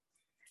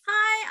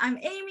I'm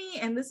Amy,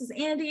 and this is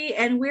Andy,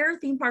 and we're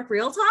Theme Park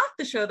Real Talk,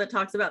 the show that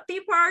talks about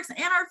theme parks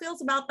and our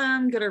feels about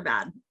them, good or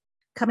bad.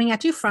 Coming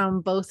at you from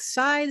both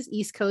sides,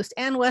 East Coast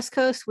and West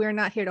Coast. We're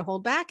not here to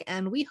hold back,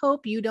 and we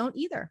hope you don't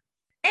either.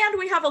 And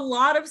we have a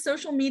lot of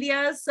social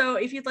media, so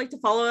if you'd like to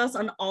follow us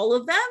on all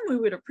of them, we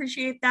would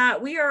appreciate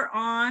that. We are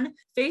on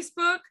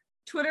Facebook,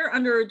 Twitter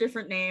under a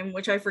different name,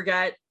 which I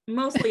forget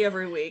mostly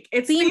every week.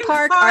 It's Theme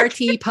Park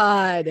RT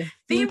Pod.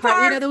 Theme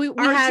Park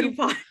RT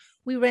Pod.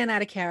 We ran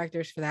out of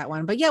characters for that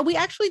one, but yeah, we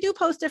actually do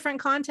post different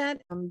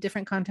content and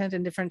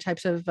different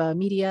types of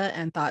media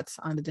and thoughts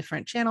on the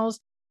different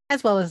channels,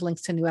 as well as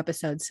links to new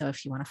episodes. So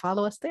if you want to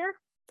follow us there,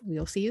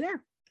 we'll see you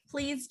there.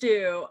 Please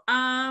do.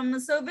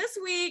 So this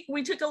week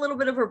we took a little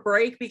bit of a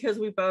break because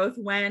we both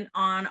went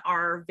on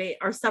our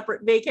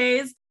separate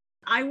vacays.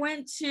 I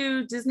went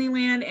to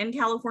Disneyland and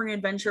California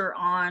Adventure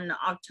on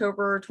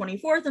October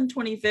 24th and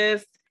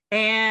 25th.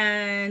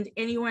 And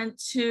Annie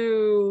went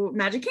to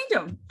Magic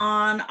Kingdom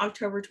on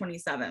October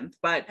 27th.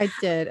 But I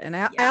did. And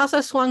I also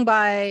swung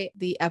by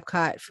the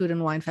Epcot Food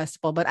and Wine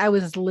Festival, but I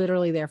was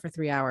literally there for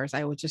 3 hours.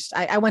 I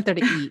went there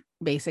to eat,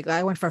 basically.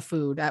 I went for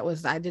food. I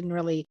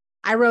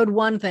rode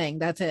one thing.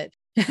 That's it.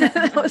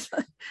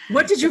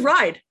 What did you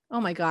ride? Oh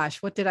my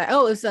gosh, what did I?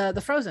 Oh, it was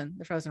the Frozen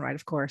ride.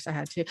 Of course, I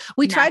had to.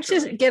 We tried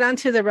to get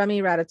onto the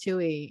Remy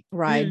Ratatouille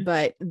ride,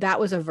 but that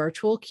was a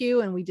virtual queue,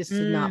 and we just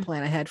did not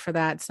plan ahead for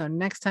that. So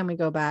next time we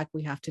go back,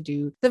 we have to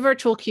do the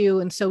virtual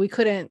queue, and so we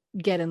couldn't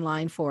get in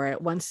line for it.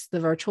 Once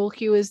the virtual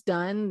queue is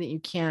done, you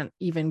can't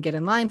even get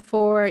in line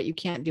for it. You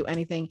can't do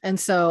anything. And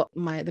so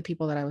the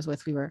people that I was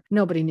with,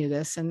 nobody knew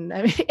this, and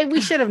I mean,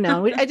 we should have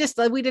known.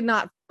 We did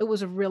not. It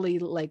was a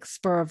really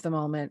spur of the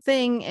moment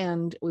thing,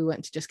 and we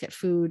went to just get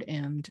food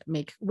and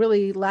make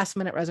really last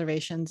minute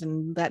reservations,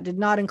 and that did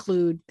not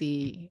include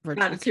the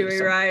virtual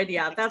Ratatouille ride.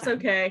 Yeah, that's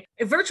okay.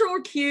 A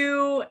virtual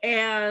queue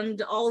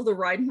and all of the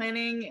ride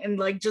planning and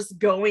just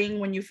going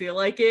when you feel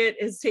like it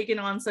is taken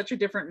on such a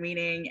different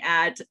meaning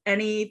at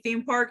any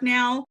theme park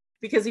now,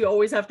 because you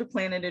always have to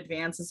plan in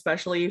advance,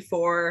 especially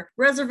for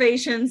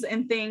reservations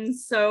and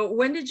things. So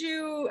when did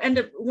you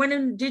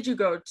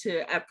go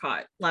to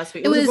Epcot last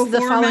week? It was the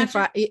following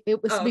Friday.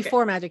 It was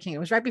before Magic Kingdom.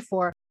 It was right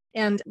before.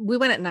 And we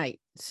went at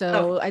night.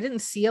 So I didn't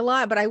see a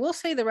lot, but I will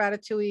say the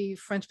Ratatouille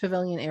French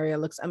Pavilion area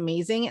looks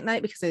amazing at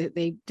night because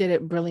they did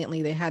it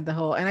brilliantly. They had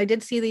and I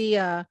did see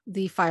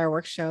the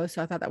fireworks show.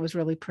 So I thought that was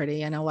really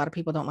pretty. I know a lot of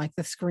people don't like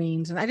the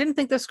screens, and I didn't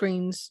think the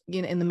screens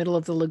in the middle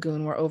of the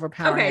lagoon were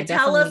overpowering. Okay,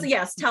 tell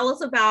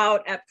us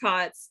about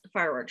Epcot's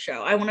fireworks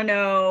show. I want to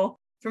know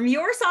from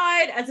your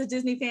side as a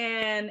Disney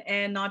fan,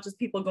 and not just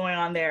people going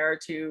on there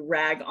to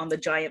rag on the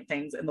giant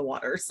things in the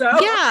water. So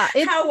yeah,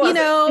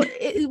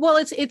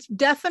 it's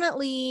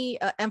definitely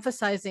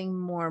emphasizing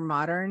more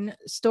modern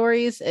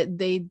stories.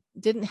 They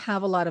didn't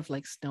have a lot of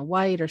Snow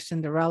White or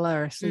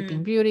Cinderella or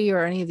Sleeping Beauty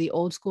or any of the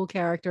old school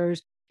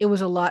characters. It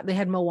was a lot. They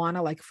had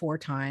Moana 4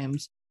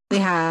 times. They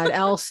had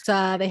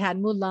Elsa, they had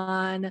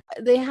Mulan,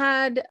 they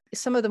had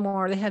some of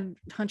they had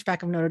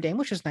Hunchback of Notre Dame,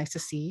 which was nice to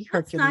see,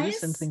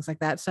 Hercules and things like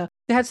that. So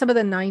they had some of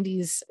the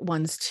 90s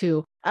ones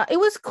too. It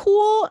was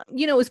cool.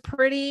 It was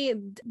pretty.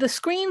 The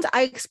screens,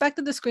 I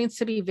expected the screens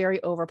to be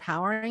very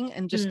overpowering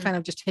and just kind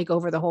of just take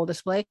over the whole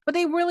display, but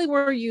they really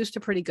were used to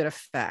pretty good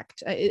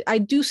effect. I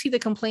do see the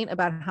complaint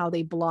about how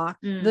they block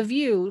the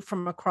view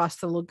from across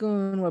the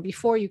lagoon, where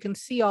before you can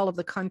see all of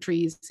the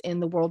countries in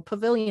the World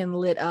Pavilion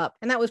lit up.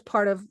 And that was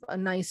part of a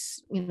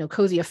nice,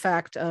 cozy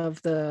effect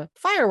of the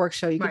fireworks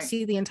show. You could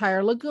see the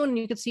entire lagoon, and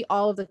you could see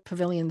all of the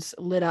pavilions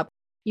lit up.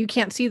 You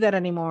can't see that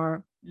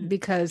anymore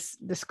because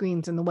the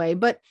screen's in the way,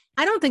 but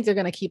I don't think they're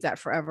going to keep that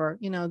forever.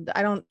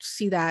 I don't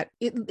see that.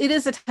 It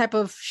is a type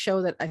of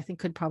show that I think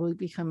could probably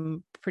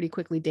become pretty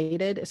quickly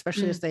dated,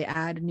 especially as they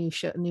add new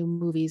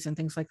movies and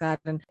things like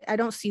that. And I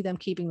don't see them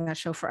keeping that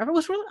show forever.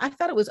 I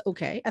thought it was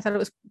okay. I thought it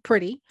was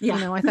pretty.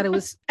 Yeah. I thought it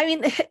was,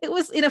 it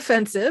was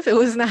inoffensive. It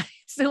was nice.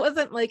 It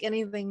wasn't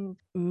anything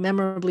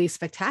memorably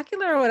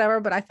spectacular or whatever,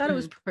 but I thought it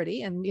was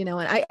pretty. And,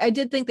 and I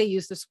did think they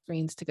used the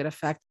screens to good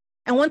effect.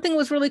 And one thing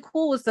was really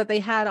cool was that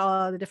they had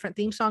all the different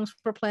theme songs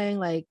for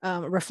playing,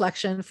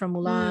 Reflection from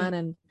Mulan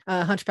and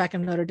Hunchback of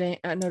Notre Dame.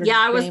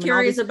 I was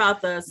curious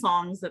about the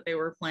songs that they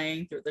were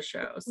playing through the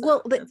show. So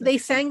well, they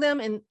sang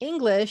them in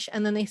English,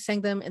 and then they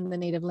sang them in the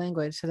native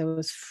language. So there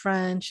was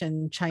French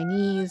and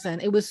Chinese,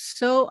 and it was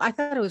I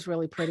thought it was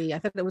really pretty. I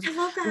thought it was I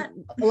love that.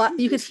 A lot.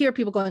 You could hear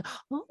people going,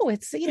 "Oh,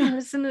 it's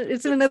it's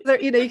in another."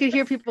 You could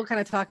hear people kind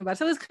of talking about it.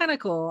 So it was kind of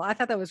cool. I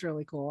thought that was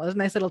really cool. It was a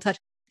nice little touch.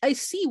 I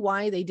see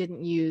why they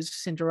didn't use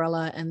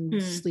Cinderella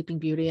and Sleeping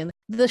Beauty. And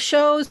the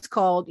show's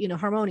called,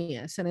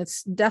 Harmonious, and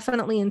it's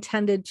definitely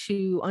intended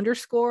to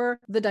underscore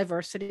the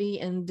diversity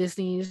in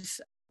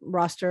Disney's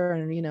roster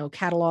and,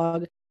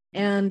 catalog,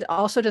 and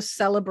also to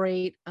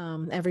celebrate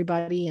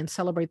everybody and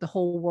celebrate the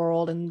whole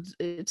world. And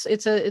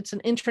it's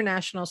an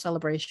international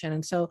celebration.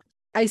 And so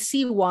I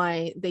see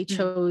why they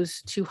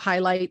chose to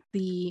highlight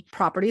the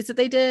properties that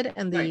they did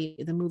and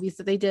the movies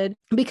that they did,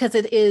 because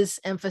it is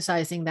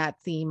emphasizing that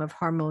theme of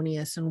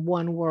harmonious and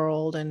one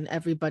world and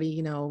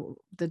everybody,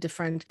 the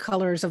different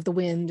colors of the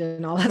wind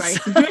and all that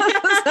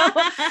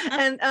stuff.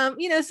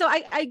 And so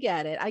I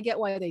get it. I get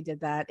why they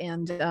did that.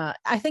 And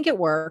I think it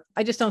worked.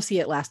 I just don't see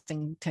it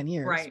lasting 10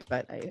 years. Right.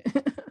 But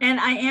And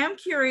I am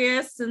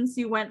curious, since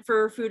you went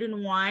for Food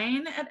and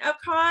Wine at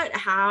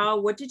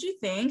Epcot, what did you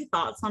think?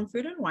 Thoughts on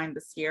Food and Wine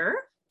this year?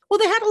 Well,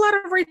 they had a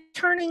lot of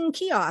returning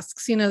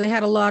kiosks. They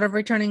had a lot of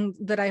returning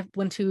that I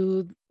went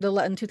to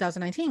in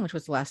 2019, which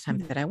was the last time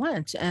that I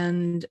went.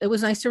 And it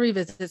was nice to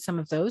revisit some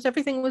of those.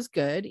 Everything was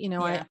good.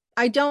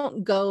 I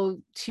don't go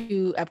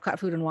to Epcot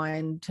Food and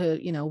Wine to,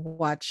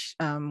 watch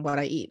what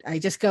I eat. I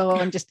just go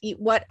and just eat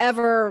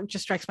whatever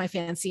just strikes my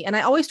fancy. And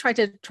I always try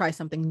to try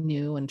something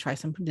new and try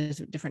some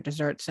different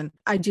desserts. And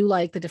I do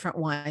like the different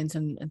wines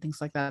and things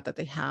like that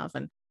they have.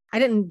 And I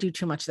didn't do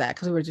too much of that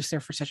because we were just there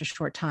for such a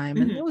short time,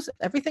 and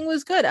everything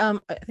was good. I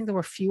think there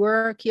were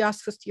fewer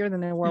kiosks this year than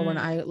there were when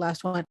I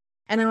last went.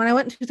 And then when I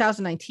went in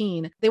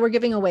 2019, they were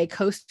giving away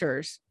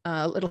coasters,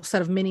 a little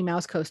set of Minnie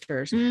Mouse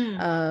coasters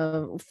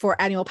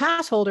for annual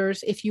pass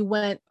holders. If you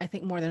went, I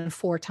think more than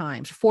four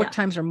times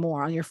or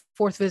more on your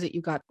fourth visit,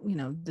 you got,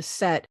 the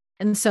set.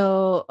 And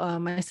so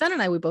my son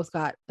and I, we both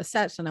got a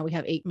set. So now we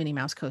have 8 Minnie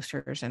Mouse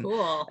coasters, and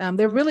cool.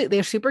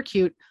 They're super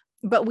cute.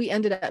 But we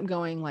ended up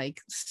going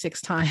like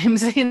 6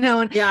 times,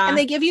 and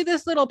they give you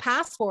this little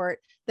passport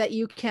that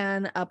you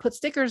can put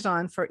stickers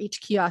on for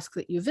each kiosk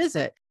that you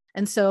visit.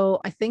 And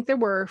so I think there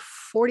were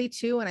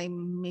 42, and I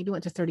maybe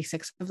went to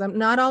 36 of them,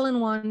 not all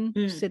in one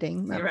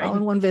sitting, not all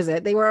in one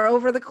visit. They were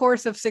over the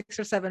course of 6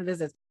 or 7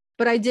 visits.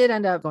 But I did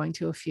end up going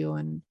to a few,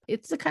 and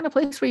it's the kind of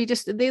place where you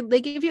just,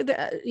 they give you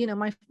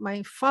the,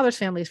 my father's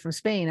family is from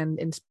Spain, and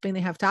in Spain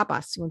they have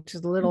tapas, which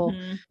is the little,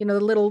 the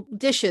little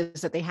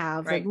dishes that they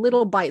have, like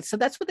little bites. So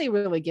that's what they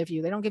really give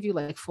you. They don't give you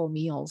like full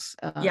meals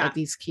at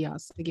these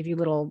kiosks. They give you a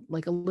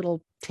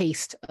little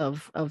taste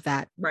of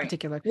that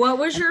particular. What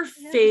was your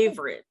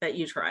favorite that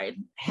you tried?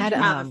 Had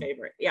a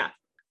favorite?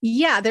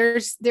 Yeah, there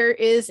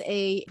is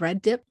a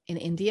bread dip in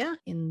India,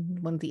 in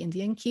one of the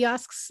Indian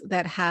kiosks,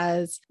 that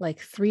has like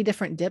 3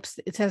 different dips.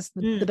 It has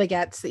the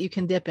baguettes that you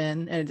can dip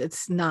in, and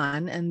it's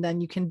naan, and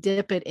then you can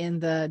dip it in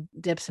the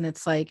dips, and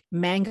it's like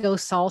mango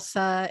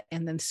salsa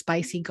and then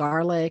spicy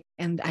garlic,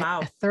 and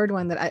a third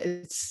one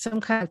it's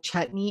some kind of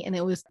chutney,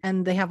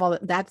 and they have all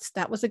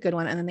that was a good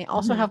one. And then they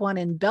also have one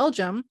in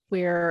Belgium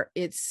where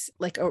it's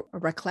like a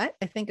raclette,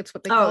 I think it's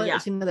what they call it.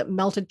 It's, that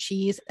melted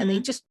cheese, and they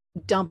just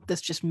dump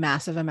this just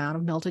massive amount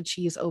of melted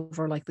cheese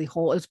over like the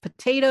whole. It was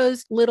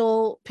potatoes,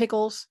 little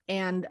pickles,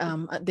 and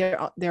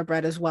their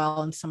bread as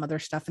well, and some other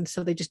stuff. And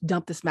so they just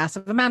dump this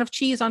massive amount of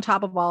cheese on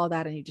top of all of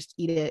that, and you just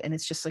eat it, and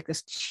it's just like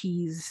this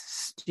cheese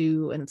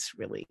stew. And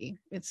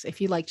it's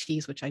if you like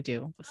cheese, which I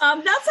do.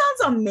 That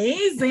sounds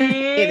amazing.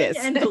 It is.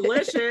 And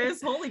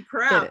delicious. Holy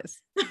crap. It is.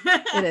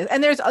 It is.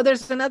 And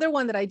there's another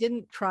one that I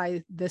didn't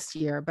try this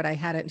year, but I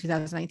had it in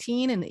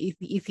 2019 in the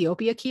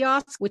Ethiopia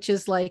kiosk, which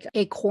is like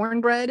a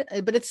cornbread,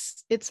 but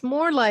it's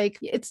more like,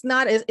 it's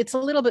a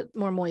little bit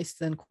more moist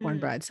than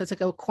cornbread. So it's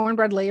like a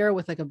cornbread layer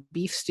with like a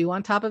beef stew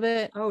on top of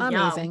it. Oh,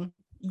 amazing.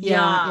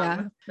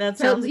 Yeah. That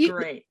sounds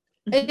great.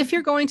 If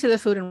you're going to the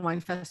Food and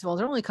Wine Festival,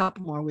 there's only a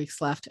couple more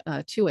weeks left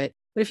to it.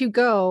 But if you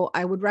go,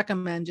 I would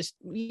recommend just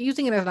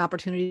using it as an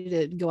opportunity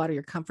to go out of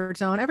your comfort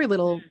zone. Every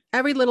little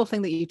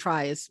thing that you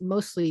try is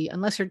mostly,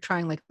 unless you're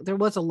trying, like there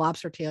was a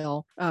lobster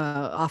tail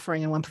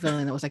offering in one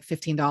pavilion that was like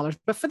 $15,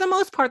 but for the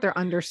most part, they're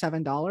under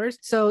 $7.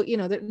 So,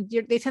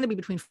 they tend to be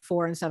between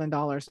 $4 and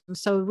 $7. And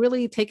so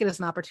really take it as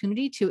an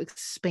opportunity to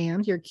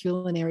expand your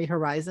culinary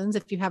horizons.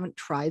 If you haven't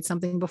tried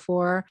something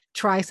before,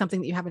 try something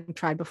that you haven't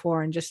tried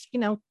before, and just,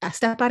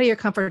 step out of your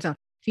comfort zone.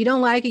 If you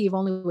don't like it, you've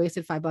only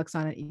wasted $5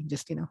 on it. You can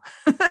just,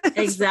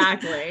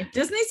 Exactly.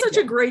 Disney's such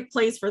a great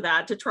place for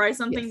that, to try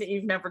something that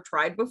you've never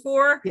tried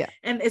before. Yeah.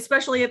 And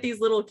especially at these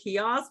little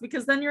kiosks,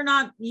 because then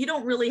you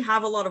don't really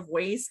have a lot of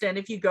waste. And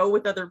if you go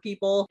with other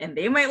people and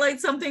they might like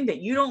something that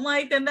you don't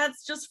like, then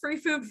that's just free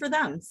food for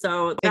them.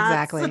 So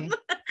exactly.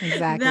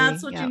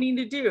 That's what you need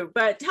to do.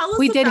 But tell us,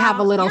 we did have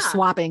a little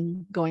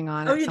swapping going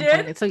on. Oh, you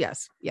did? Point. So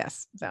yes.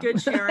 So. Good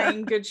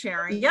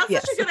sharing. Yeah,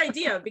 such a good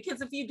idea,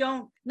 because if you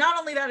don't, not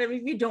only that, if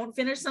you don't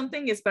finish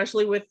something,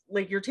 especially with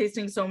like you're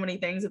tasting so many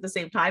things at the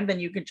same time, then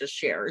you can just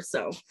share.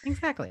 So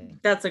exactly,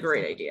 that's a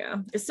great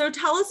idea. So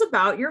tell us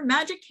about your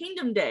Magic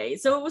Kingdom day.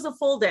 So it was a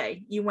full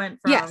day. You went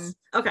from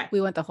okay. We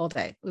went the whole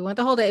day.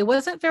 It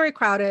wasn't very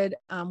crowded.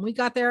 We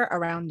got there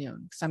around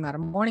noon because I'm not a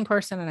morning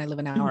person and I live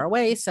an hour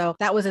away. So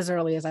that was as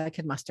early as I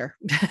could muster.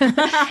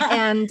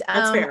 And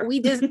we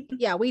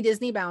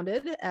Disney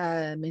bounded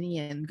Minnie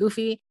and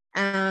Goofy.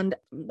 And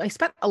I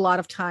spent a lot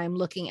of time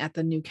looking at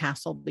the new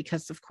castle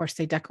because, of course,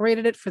 they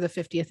decorated it for the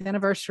 50th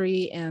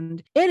anniversary.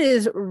 And it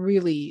is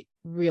really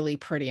really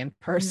pretty in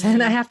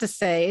person. I have to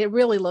say, it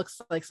really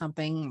looks like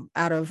something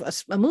out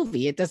of a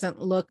movie. It doesn't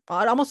look,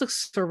 it almost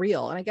looks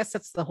surreal. And I guess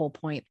that's the whole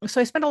point.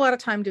 So I spent a lot of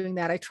time doing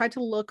that. I tried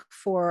to look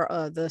for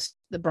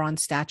the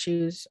bronze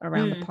statues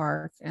around the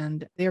park,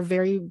 and they're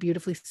very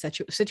beautifully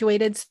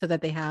situated so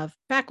that they have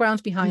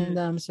backgrounds behind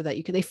them, so that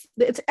you could,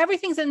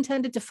 everything's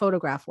intended to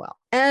photograph well.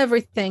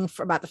 Everything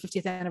for about the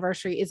 50th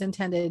anniversary is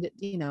intended,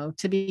 you know,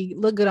 to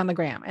look good on the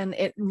gram, and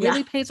it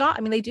really pays off.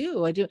 I mean, I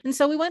do. And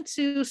so we went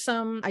to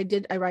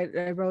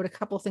I wrote a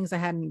couple of things I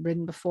hadn't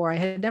ridden before. I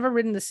had never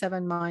ridden the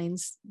Seven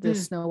Mines, the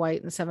Snow White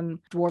and the Seven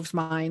Dwarfs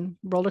Mine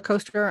roller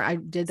coaster. I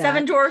did that.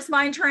 Seven Dwarfs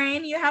Mine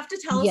Train. You have to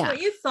tell us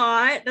what you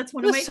thought. That's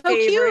one of my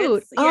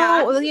favorites. Cute.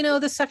 Oh, well, you know,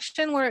 the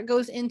section where it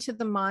goes into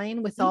the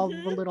mine with all the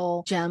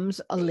little gems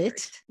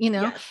lit, you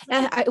know,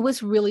 and it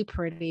was really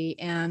pretty.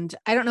 And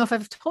I don't know if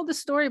I've told this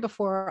story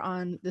before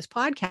on this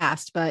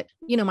podcast, but,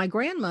 you know, my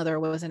grandmother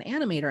was an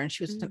animator and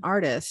she was an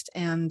artist,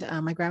 and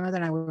my grandmother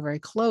and I were very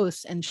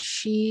close, and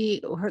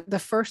the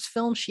first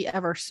film she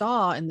ever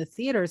saw in the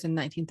theaters in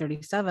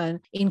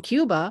 1937 in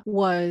Cuba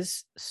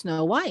was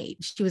Snow White.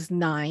 She was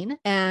 9,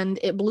 and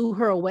it blew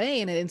her away,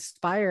 and it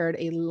inspired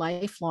a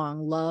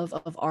lifelong love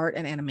of art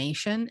and animation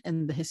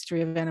and the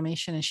history of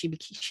animation. And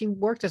she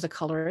worked as a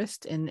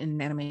colorist in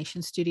an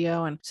animation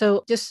studio. And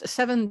so just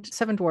Seven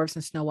Dwarfs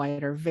and Snow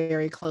White are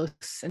very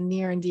close and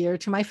near and dear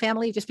to my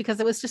family, just because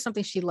it was just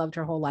something she loved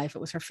her whole life. It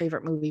was her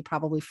favorite movie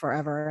probably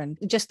forever. And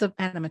just the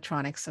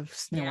animatronics of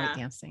Snow White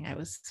dancing,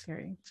 it's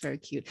very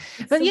cute.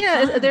 But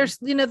fun. There's,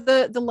 you know,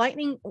 the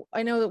lightning.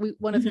 I know that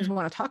one of the things we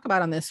want to talk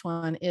about on this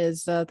one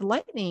is the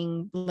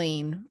lightning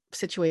lane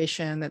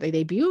situation that they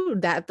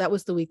debuted. That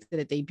was the week that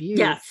it debuted.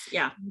 Yes,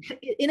 yeah.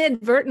 It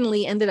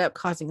inadvertently ended up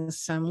causing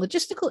some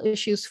logistical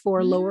issues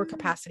for lower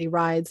capacity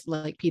rides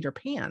like Peter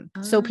Pan.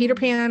 So Peter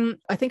Pan,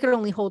 I think it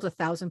only holds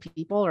 1,000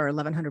 people or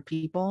 1,100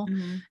 people,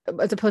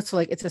 as opposed to,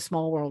 like, It's a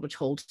Small World, which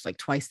holds like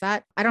twice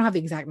that. I don't have the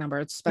exact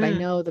numbers, but I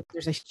know that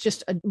there's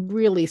just a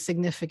really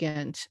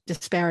significant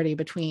disparity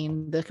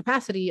between the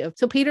capacity of.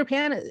 So Peter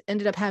Pan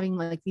ended up having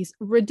like these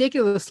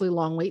ridiculously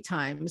long wait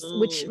times,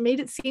 which made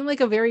it seem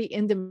like a very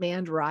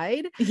in-demand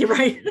ride. You're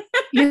right.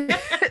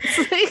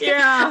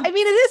 I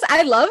mean, it is.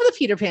 I love the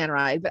Peter Pan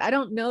ride, but I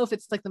don't know if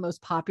it's like the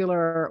most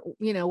popular,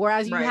 you know,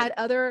 whereas you had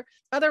other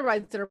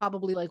rides that are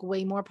probably like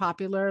way more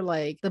popular,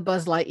 like the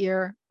Buzz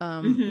Lightyear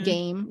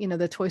game, you know,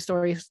 the Toy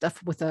Story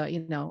stuff with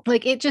you know,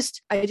 like I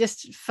just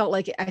felt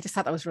like I just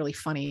thought that was really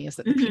funny, is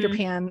that the Peter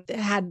Pan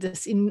had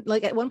this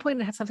like at one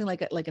point it had something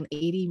like an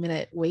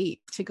 80-minute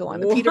wait to go on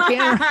the Peter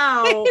Pan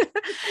ride.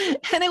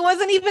 And it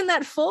wasn't even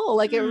that full.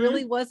 Like it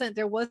really wasn't.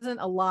 There wasn't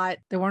a lot.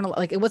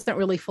 Like it wasn't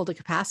really full to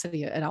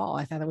capacity at all.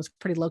 I thought it was a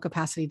pretty low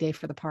capacity day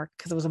for the park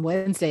because it was a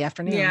Wednesday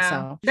afternoon. Yeah,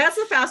 so that's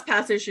the fast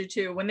pass issue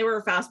too. When there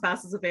were fast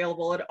passes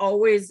available, it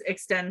always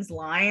extends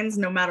lines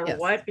no matter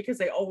what, because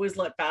they always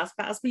let fast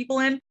pass people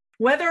in.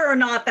 Whether or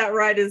not that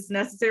ride is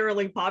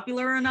necessarily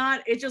popular or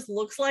not, it just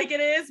looks like it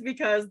is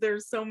because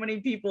there's so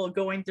many people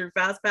going through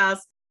fast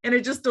pass, and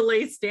it just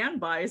delays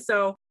standby.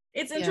 So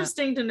it's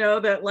interesting to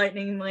know that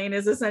Lightning Lane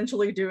is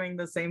essentially doing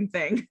the same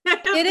thing.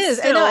 It is.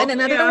 Still, I know.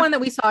 And another one that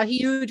we saw a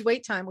huge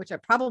wait time, which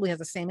probably has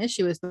the same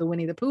issue, is the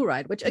Winnie the Pooh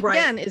ride, which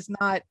again is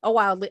not a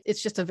wild,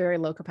 it's just a very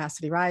low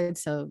capacity ride.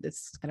 So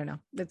it's, I don't know,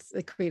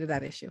 it created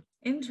that issue.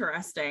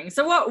 Interesting.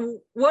 So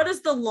what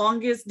is the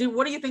longest,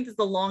 what do you think is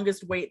the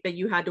longest wait that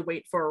you had to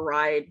wait for a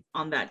ride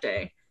on that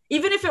day?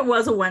 Even if it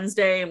was a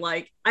Wednesday,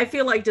 like I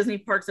feel like Disney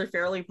parks are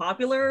fairly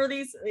popular.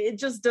 It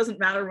just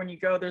doesn't matter when you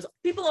go. There's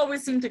people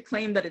always seem to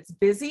claim that it's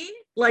busy.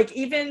 Like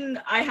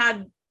even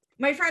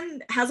my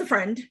friend has a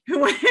friend who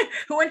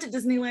went to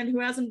Disneyland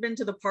who hasn't been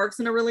to the parks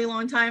in a really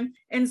long time.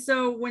 And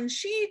so when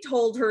she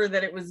told her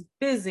that it was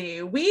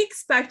busy, we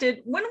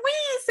expected, when we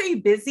say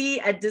busy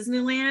at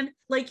Disneyland,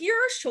 like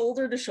you're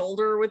shoulder to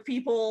shoulder with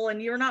people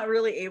and you're not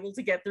really able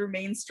to get through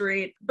Main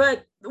Street.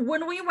 But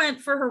when we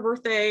went for her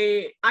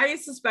birthday, I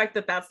suspect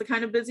that that's the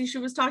kind of busy she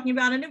was talking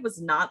about, and it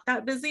was not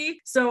that busy.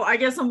 So I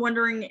guess I'm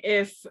wondering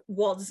if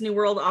Walt Disney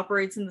World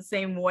operates in the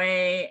same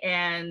way,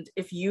 and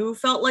if you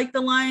felt like the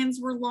lines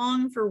were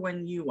long for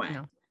when you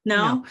went.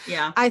 No?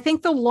 Yeah. I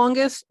think the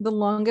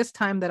longest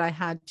time that I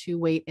had to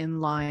wait in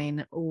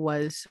line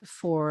was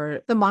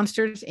for the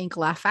Monsters Inc.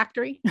 Laugh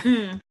Factory.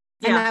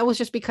 And that was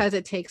just because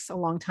it takes a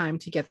long time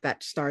to get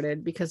that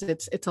started, because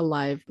it's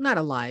not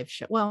a live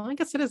show. Well, I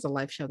guess it is a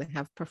live show. They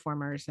have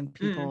performers and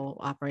people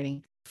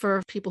operating.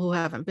 For people who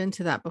haven't been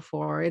to that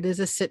before, it is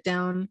a sit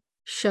down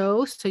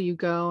show. So you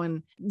go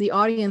and the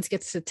audience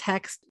gets to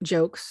text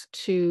jokes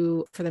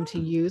for them to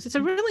use. It's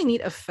a really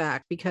neat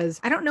effect because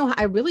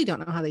I really don't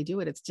know how they do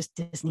it. It's just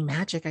Disney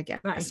magic, I guess.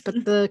 Right.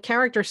 But the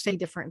characters say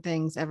different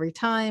things every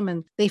time,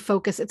 and they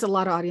focus. It's a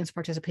lot of audience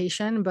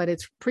participation, but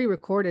it's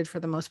pre-recorded for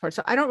the most part.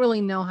 So I don't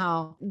really know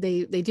how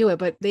they do it,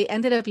 but they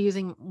ended up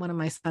using one of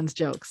my son's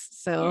jokes.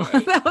 So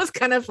that was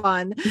kind of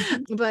fun.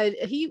 But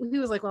he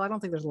was like, well, I don't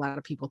think there's a lot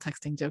of people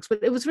texting jokes, but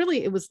it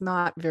was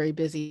not very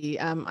busy.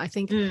 I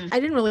think I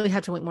didn't really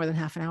have to wait more than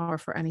half an hour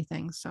for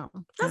anything. So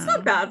that's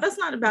not bad. That's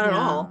not bad at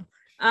all.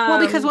 Well,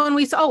 because when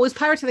we saw, it was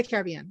Pirates of the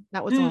Caribbean.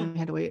 That was the one Mm. we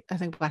had to wait, I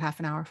think, about half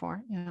an hour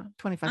for. Yeah,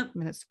 25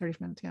 minutes, 30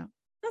 minutes. Yeah.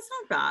 That's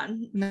not bad.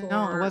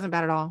 No, it wasn't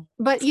bad at all.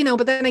 But, you know,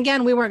 but then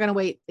again, we weren't going to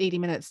wait 80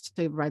 minutes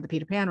to ride the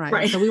Peter Pan ride.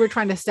 Right. So we were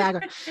trying to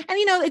stagger. And,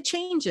 you know, it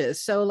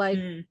changes. So like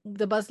Mm.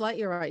 the Buzz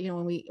Lightyear ride, you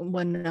know,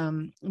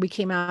 when we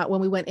came out,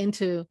 when we went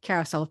into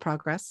Carousel of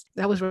Progress,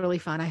 that was really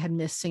fun. I had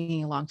missed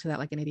singing along to that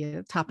like an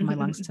idiot, top of my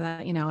lungs to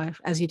that, you know,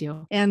 as you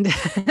do. And,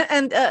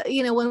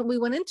 you know, when we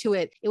went into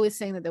it, it was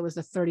saying that there was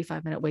a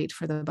 35-minute wait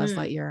for the Buzz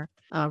Lightyear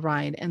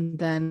ride. And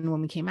then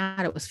when we came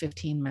out, it was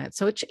 15 minutes.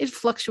 So it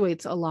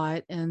fluctuates a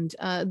lot. And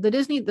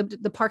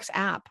the parks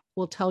app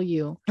will tell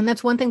you, and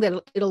that's one thing that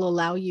it'll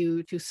allow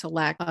you to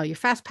select your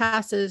fast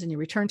passes and your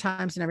return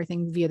times and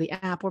everything via the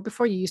app, or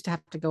before you used to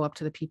have to go up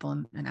to the people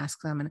and ask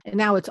them, and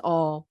now it's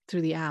all through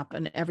the app,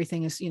 and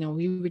everything is, you know,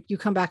 you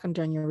come back on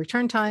during your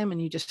return time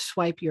and you just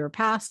swipe your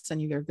pass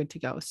and you're good to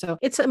go. So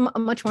it's a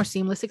much more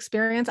seamless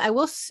experience. I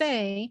will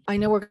say, I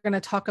know we're going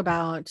to talk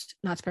about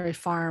Knott's Berry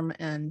Farm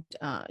and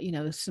you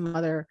know, some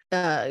other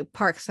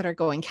parks that are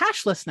going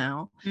cashless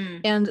now,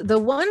 and the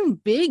one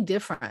big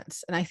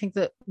difference, and I think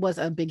that was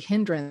a big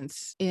hindrance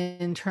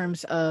in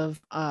terms of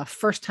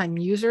first-time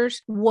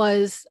users,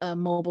 was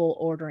mobile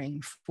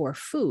ordering for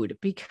food.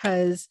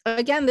 Because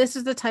again, this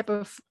is the type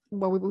of,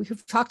 where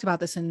we've talked about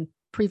this in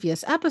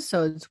previous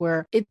episodes,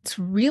 where it's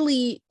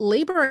really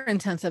labor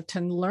intensive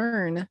to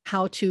learn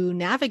how to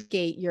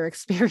navigate your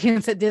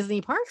experience at Disney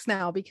parks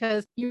now,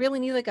 because you really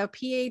need like a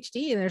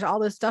PhD, and there's all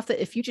this stuff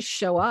that if you just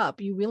show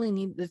up, you really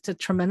need, it's a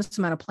tremendous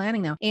amount of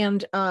planning now.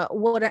 And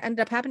what ended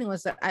up happening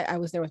was that I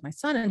was there with my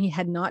son, and he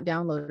had not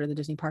downloaded the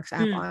Disney Parks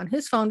app on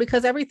his phone,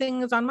 because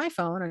everything is on my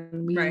phone,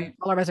 and we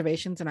all our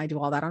reservations, and I do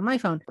all that on my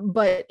phone.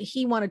 But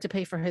he wanted to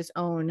pay for his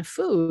own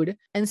food,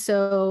 and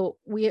so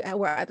we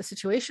were at the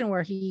situation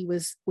where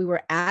we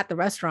were at the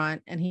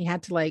restaurant, and he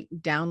had to like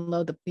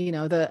download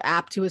the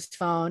app to his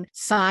phone,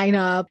 sign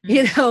up,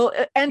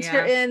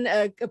 enter in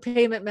a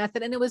payment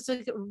method, and it was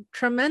like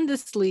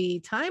tremendously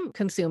time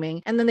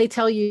consuming. And then they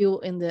tell you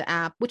in the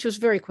app, which was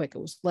very quick, it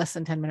was less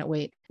than 10-minute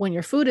wait, when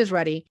your food is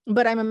ready.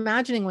 But I'm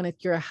imagining when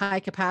you're a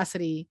high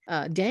capacity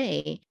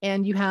day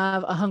and you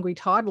have a hungry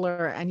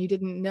toddler, and you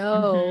didn't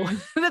know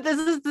that this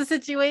is the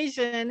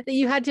situation, that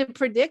you had to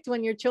predict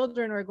when your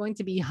children are going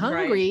to be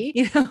hungry,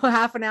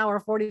 half an hour,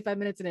 45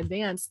 minutes in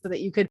advance, so that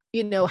you could,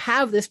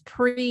 have this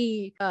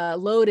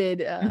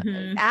loaded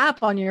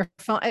app on your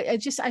phone.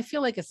 I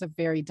feel like it's a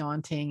very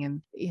daunting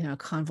and,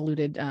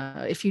 convoluted,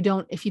 if you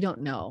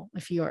don't know,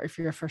 if you're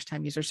a first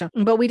time user. So,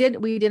 but we did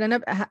end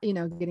up,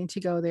 getting to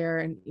go there,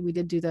 and we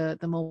did do the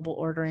mobile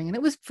ordering,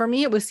 and for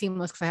me, it was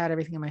seamless because I had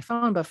everything on my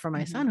phone. But for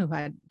my son, who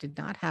did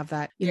not have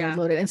that,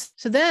 loaded. And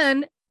so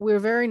then we were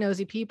very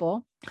nosy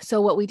people.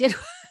 So what we did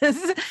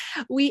was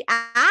we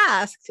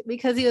asked,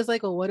 because he was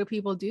like, well, what do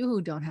people do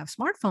who don't have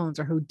smartphones,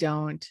 or who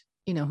don't,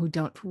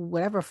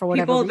 whatever, for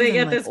whatever people, reason. They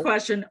get this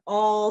question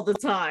all the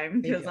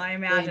time, because I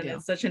imagine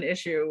it's such an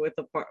issue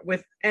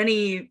with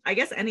any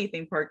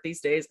theme park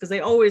these days, because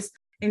they always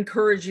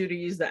encourage you to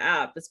use the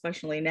app,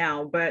 especially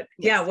now. But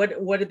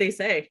what did they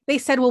say? They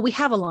said, well, we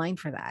have a line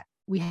for that.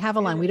 We have a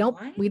line. We don't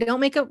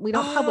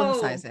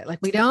publicize it. Like,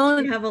 we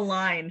don't have a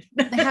line.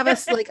 They have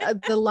us like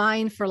the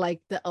line for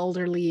like the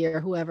elderly or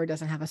whoever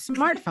doesn't have a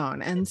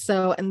smartphone.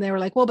 And they were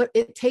like, well, but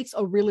it takes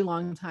a really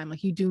long time.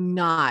 Like, you do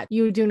not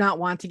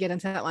want to get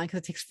into that line, because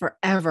it takes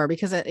forever,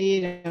 because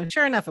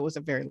sure enough, it was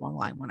a very long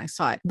line when I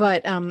saw it.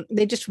 But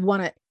they just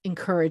want to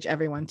encourage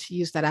everyone to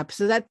use that app.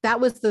 So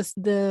that was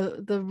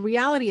the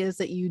reality, is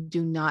that you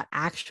do not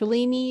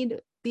actually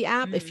need the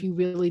app if you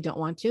really don't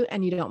want to,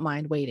 and you don't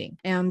mind waiting.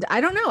 And I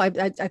don't know, I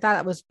thought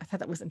that was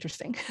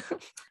interesting.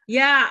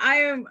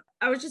 I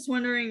was just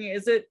wondering,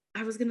 is it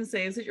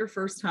your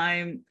first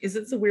time? Is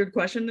it a weird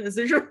question? Was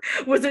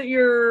it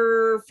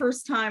your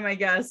first time, I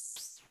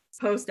guess,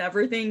 post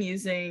everything,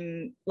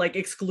 using like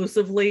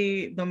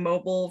exclusively the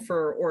mobile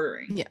for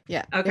ordering?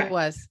 Yeah. Okay. It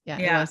was.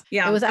 It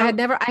was.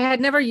 I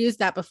had never used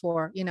that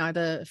before,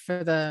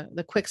 for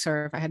the quick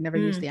serve. I had never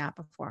used the app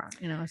before,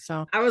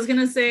 so I was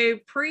gonna say,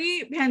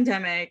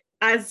 pre-pandemic,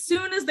 as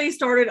soon as they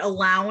started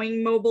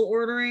allowing mobile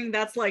ordering,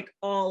 that's like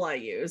all I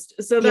used.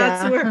 So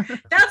that's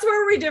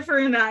where we differ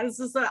in that. It's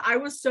just that I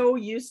was so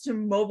used to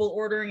mobile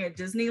ordering at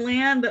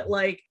Disneyland that,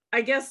 like, I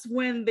guess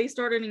when they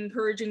started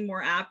encouraging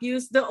more app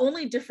use, the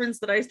only difference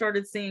that I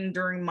started seeing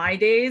during my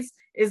days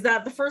is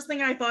that the first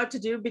thing I thought to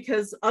do,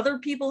 because other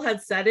people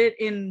had said it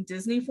in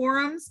Disney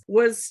forums,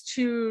 was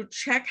to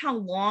check how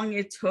long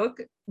it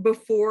took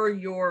before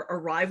your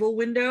arrival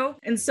window.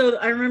 And so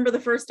I remember the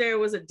first day I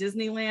was at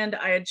Disneyland,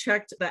 I had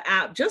checked the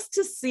app just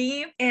to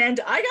see, and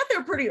I got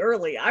there pretty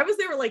early. I was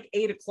there like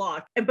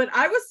 8:00, but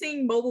I was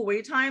seeing mobile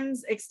wait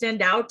times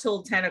extend out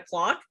till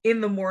 10:00 in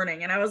the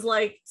morning. And I was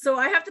like, so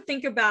I have to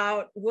think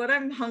about what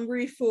I'm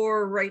hungry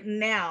for right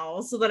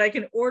now, so that I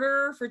can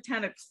order for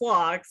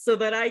 10:00, so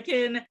that I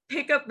can pay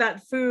pick up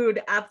that food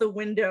at the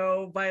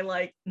window by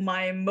like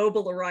my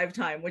mobile arrive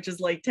time, which is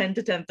like 10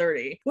 to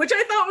 10:30, which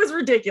I thought was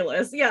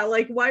ridiculous. Yeah,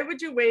 like why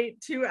would you wait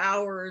 2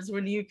 hours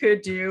when you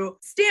could do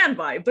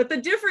standby? But the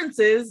difference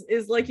is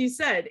like you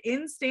said,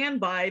 in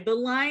standby, the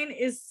line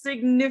is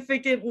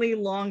significantly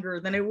longer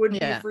than it would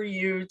be for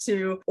you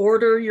to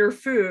order your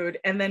food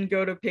and then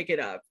go to pick it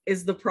up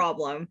is the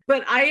problem.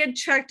 But I had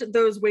checked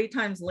those wait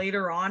times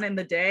later on in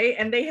the day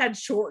and they had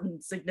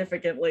shortened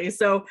significantly.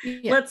 So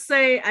let's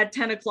say at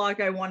 10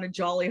 o'clock, I wanted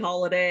Jolly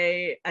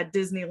Holiday at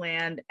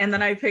Disneyland, and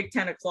then I picked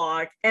 10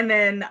 o'clock, and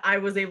then I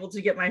was able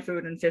to get my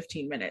food in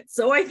 15 minutes.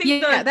 So I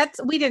think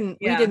we didn't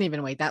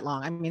even wait that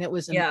long. I mean, it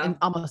was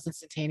almost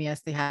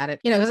instantaneous. They had it,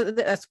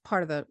 that's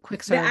part of the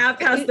quick serve. The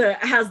app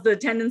has the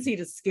tendency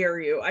to scare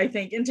you, I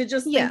think, into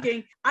just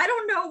thinking, I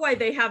don't know why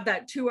they have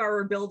that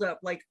 2-hour buildup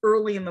like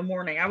early in the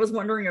morning. I was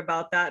wondering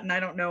about that, and I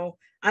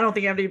don't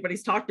think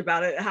anybody's talked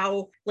about it,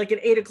 how like at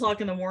 8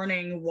 o'clock in the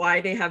morning,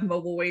 why they have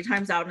mobile wait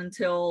times out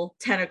until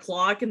 10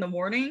 o'clock in the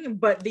morning,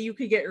 but that you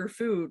could get your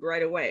food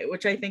right away,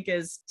 which I think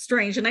is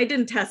strange. And I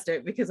didn't test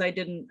it because I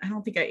don't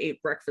think I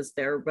ate breakfast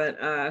there,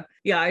 but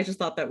I just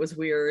thought that was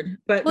weird.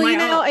 But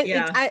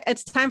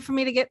it's time for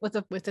me to get with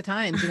the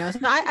times, So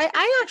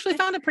I actually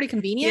found it pretty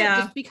convenient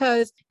just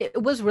because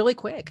it was really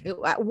quick.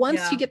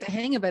 Once you get the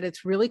hang of it,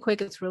 it's really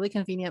quick. It's really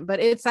convenient,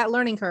 but it's that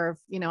learning curve.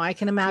 I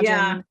can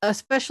imagine,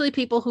 especially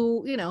people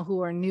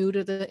who are new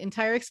to the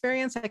entire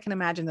experience, I can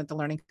imagine that the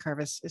learning curve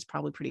is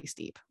probably pretty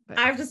steep. But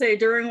I have to say,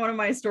 during one of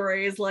my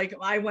stories, like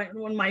I went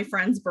on my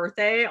friend's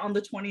birthday on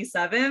the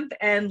 27th,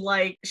 and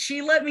like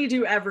she let me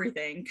do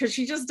everything because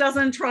she just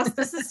doesn't trust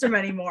the system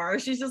anymore.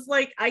 She's just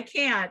like, I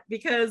can't,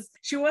 because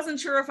she wasn't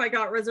sure if I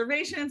got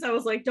reservations. I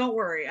was like, don't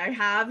worry, I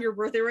have your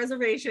birthday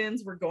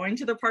reservations. We're going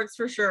to the parks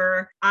for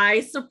sure. I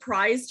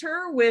surprised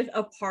her with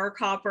a park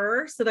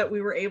hopper so that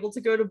we were able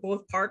to go to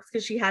both parks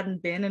because she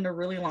hadn't been in a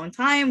really long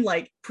time,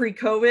 like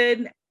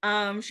pre-COVID.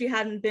 She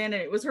hadn't been,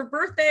 and it was her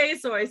birthday.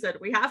 So I said,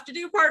 we have to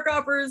do park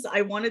hoppers.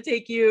 I want to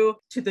take you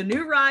to the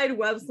new ride,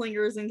 Web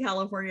Slingers in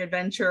California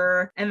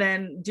Adventure, and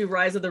then do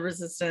Rise of the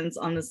Resistance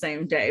on the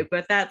same day.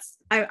 But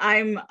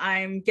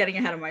I'm getting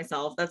ahead of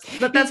myself. That's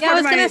part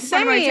of my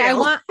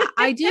tale.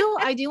 I do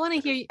want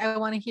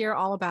to hear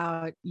all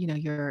about,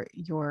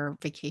 your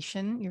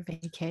vacation, your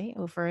vacay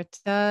over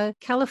at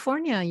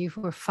California. You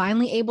were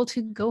finally able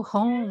to go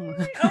home.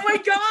 Oh my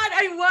God,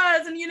 I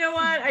was. And you know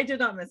what? I did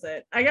not miss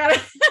it.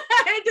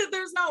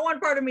 There's not one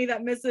part of me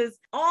that misses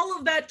all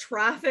of that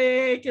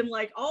traffic and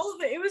like all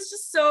of it. It was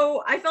just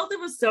I felt it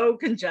was so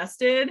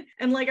congested.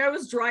 And like I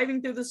was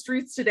driving through the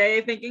streets today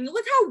thinking,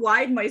 look how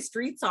wide my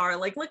streets are.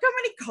 Like, look how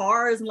many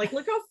cars, and like,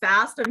 look how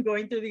fast I'm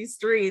going through these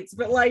streets.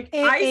 But like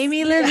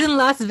Amy lives in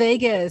Las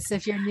Vegas.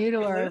 If you're new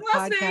to our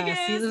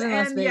podcast, she lives in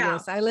Las Vegas. Yeah.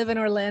 I live in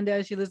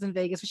Orlando. She lives in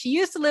Vegas. She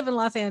used to live in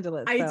Los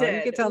Angeles. I did.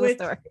 You can tell the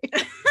story.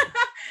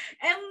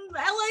 And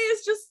LA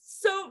is just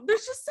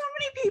there's just so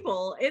many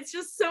people. It's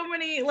just so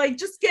many, like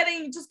just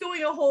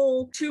going a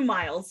whole 2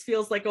 miles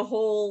feels like a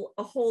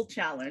whole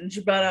challenge.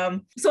 But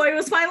so I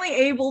was finally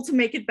able to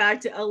make it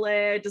back to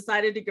LA. I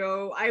decided to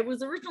go. I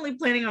was originally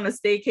planning on a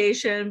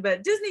staycation,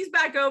 but Disney's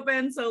back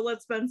open, so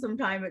let's spend some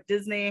time at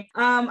Disney.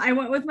 I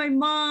went with my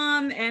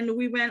mom, and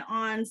we went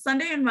on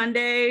Sunday and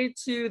Monday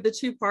to the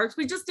 2 parks.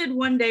 We just did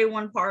one day,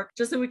 one park,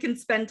 just so we can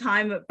spend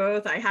time at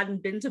both. I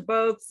hadn't been to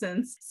both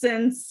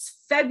since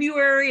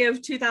February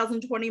of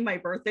 2020, my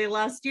birthday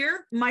last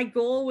year. My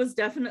goal was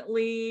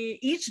definitely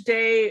each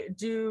day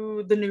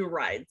do the new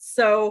rides.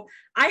 So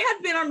I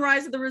had been on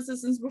Rise of the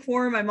Resistance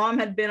before, my mom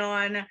had been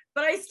on,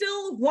 but I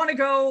still want to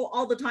go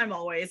all the time,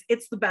 always.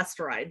 It's the best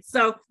ride.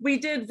 So we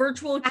did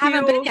virtual queue. I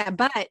haven't been yet,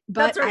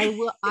 but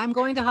I'm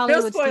going to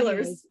Hollywood. No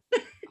spoilers.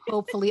 Studios.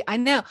 Hopefully, I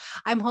know.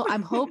 I'm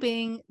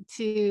hoping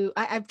to.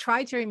 I've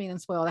tried to remain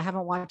unspoiled. I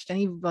haven't watched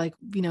any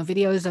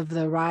videos of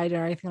the ride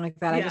or anything like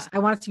that. I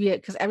want it to be,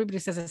 because everybody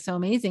says it's so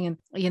amazing, and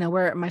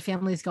where my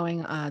family's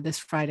going this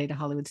Friday to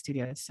Hollywood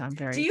Studios. So I'm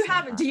very. Do you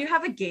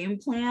have a game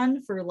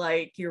plan for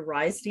like your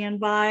Rise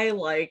standby?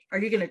 Like, are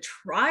you going to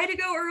try to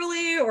go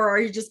early, or are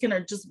you just going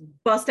to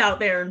bust out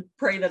there and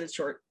pray that it's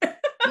short?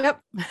 Yep.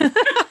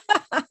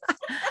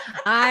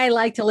 I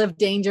like to live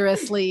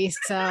dangerously,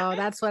 so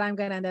that's what I'm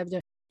going to end up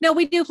doing. No,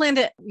 we do plan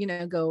to,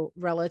 go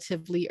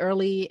relatively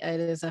early. It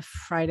is a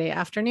Friday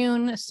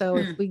afternoon. So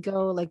if we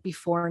go like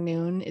before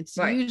noon, it's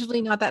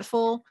usually not that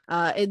full.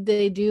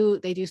 They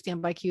do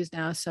standby queues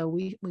now. So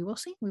we will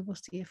see. We will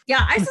see if.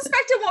 Yeah, I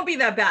suspect it won't be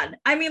that bad.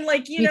 I mean,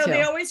 like,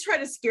 they always try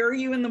to scare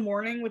you in the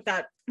morning with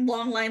that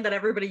long line that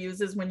everybody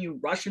uses when you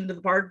rush into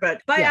the park,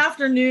 but by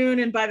afternoon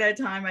and by that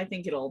time, I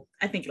think it'll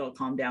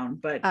calm down.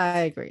 But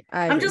I agree.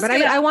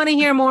 I want to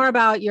hear more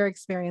about your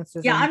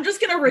experiences. Yeah, I'm just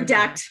gonna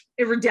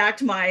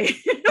redact my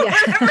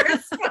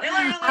whatever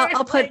spoiler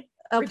alert.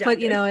 I'll put,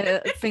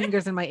 redundant.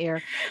 fingers in my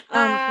ear.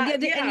 Yeah,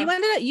 and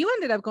Yeah. you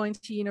ended up going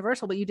to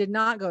Universal, but you did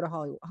not go to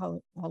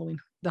Halloween,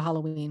 the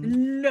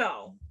Halloween.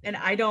 No, and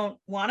I don't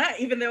wanna,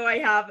 even though I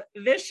have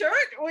this shirt,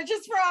 which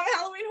is from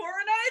Halloween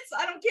Horror Nights.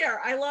 I don't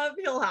care. I love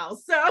Hill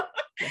House, so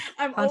Yes.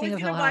 I'm Haunting always of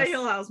gonna Hill buy House.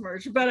 Hill House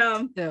merch. But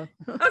So,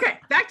 okay,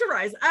 back to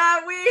Rise.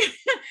 I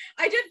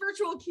did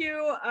virtual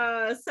queue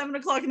 7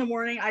 o'clock in the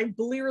morning. I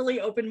blearily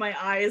opened my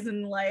eyes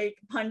and like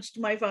punched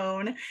my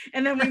phone,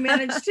 and then we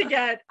managed to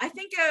get, I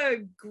think, a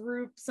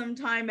group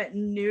sometime at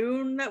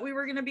noon that we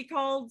were going to be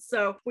called,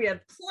 so we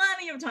had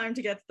plenty of time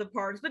to get to the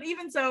parks. But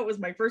even so, it was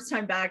my first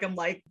time back. I'm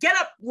like, get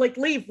up, like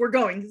leave, we're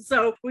going.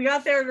 So we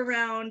got there at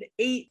around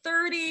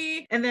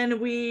 8:30, and then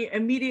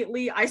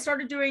I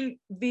started doing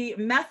the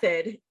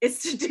method is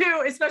to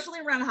do, especially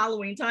around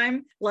Halloween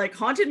time, like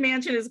Haunted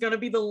Mansion is going to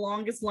be the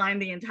longest line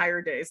the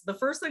entire day. So the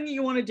first thing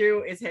you want to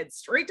do is head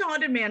straight to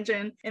Haunted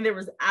Mansion, and there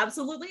was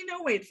absolutely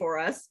no wait for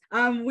us.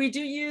 We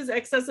do use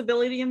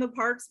accessibility in the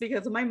parks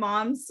because of my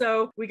mom,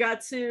 so we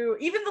got to,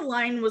 even the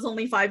line was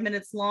only 5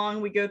 minutes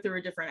long. We go through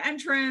a different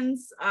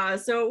entrance,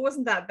 so it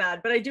wasn't that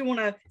bad. But I do want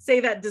to say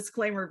that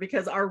disclaimer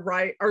because our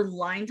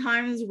line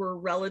times were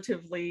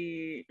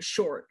relatively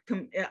short.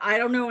 I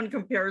don't know in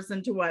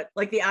comparison to what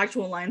like the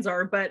actual lines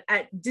are, but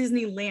at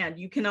Disneyland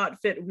you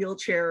cannot fit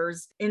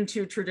wheelchairs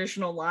into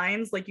traditional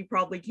lines like you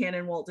probably can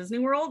in Walt Disney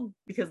World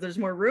because there's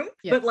more room.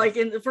 Yeah. But like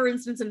for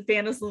instance, in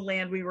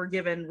Fantasyland, we were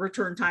given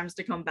return times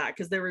to come back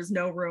because there was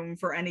no room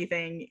for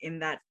anything in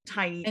that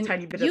tiny bit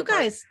of the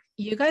park.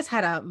 You guys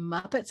had a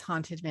Muppets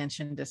Haunted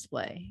Mansion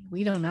display.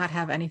 We do not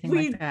have anything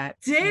We like that.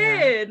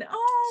 did. Yeah.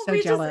 Oh,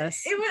 So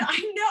jealous.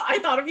 I know. I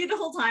thought of you the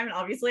whole time, and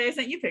obviously I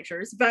sent you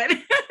pictures, but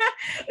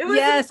it was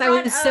Yes, I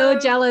was so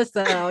jealous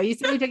though. You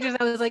sent me pictures.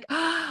 I was like,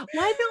 oh,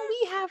 why don't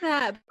we have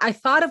that? I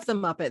thought of the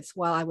Muppets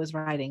while I was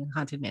writing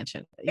Haunted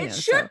Mansion. It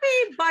should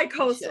be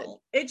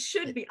bi-coastal. It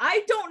should be.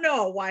 I don't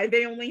know why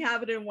they only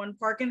have it in one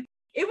park. And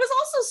it was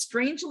also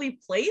strangely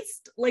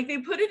placed. Like they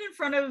put it in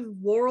front of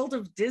World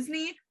of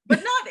Disney,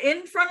 but not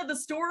in front of the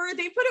store.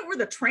 They put it where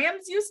the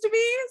trams used to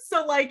be.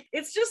 So like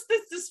it's just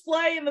this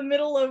display in the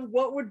middle of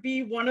what would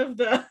be one of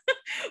the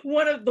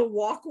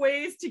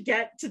walkways to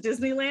get to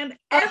Disneyland.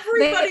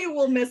 Everybody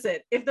will miss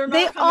it if they're not.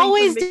 They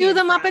always do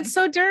the Muppets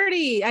so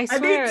dirty. I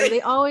swear,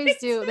 they always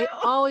do. They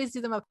always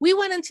do them up. We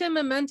went into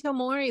Memento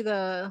Mori,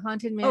 the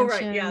Haunted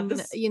Mansion,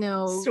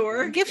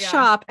 store gift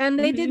shop, and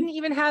they didn't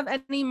even have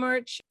any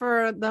merch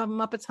for the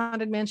Muppets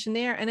Haunted Mansion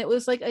there, and it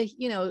was like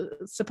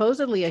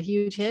supposedly a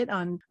huge hit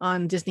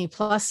on Disney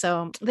Plus.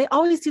 So they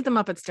always do the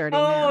Muppets dirty.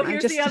 Oh,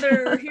 here's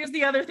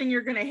the other thing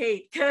you're gonna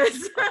hate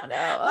because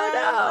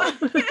oh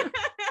no.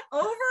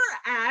 Over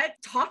at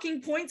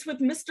Talking Points with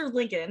Mr.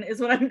 Lincoln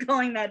is what I'm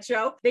calling that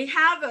show. They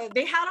had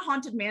a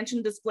Haunted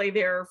Mansion display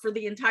there for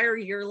the entire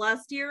year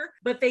last year,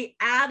 but they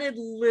added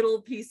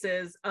little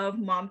pieces of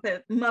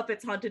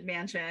Muppets Haunted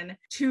Mansion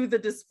to the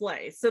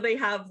display. So they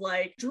have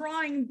like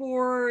drawing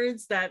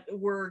boards that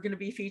were going to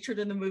be featured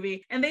in the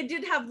movie, and they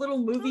did have little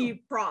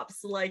movie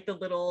props like the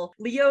little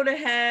Leota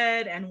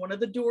head and one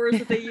of the doors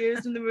that they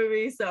used in the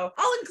movie. So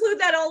I'll include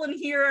that all in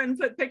here and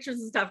put pictures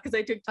and stuff because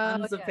I took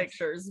tons of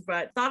pictures,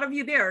 but thought of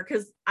you there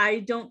because I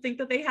don't think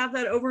that they have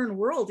that over in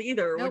World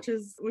either. Nope.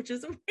 which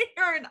is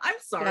weird. I'm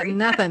sorry.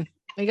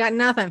 We got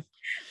nothing.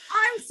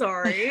 I'm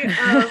sorry.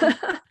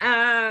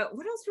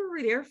 What else were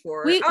we there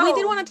for? We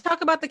did want to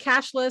talk about the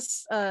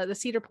cashless, the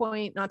Cedar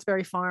Point, Knott's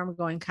Berry Farm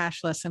going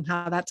cashless and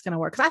how that's going to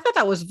work. Because I thought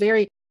that was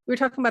we were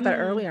talking about that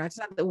earlier. I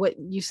thought that what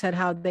you said,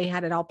 how they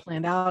had it all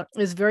planned out,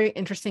 is a very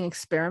interesting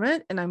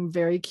experiment. And I'm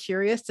very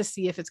curious to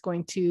see if it's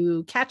going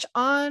to catch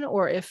on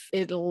or if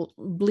it'll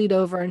bleed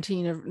over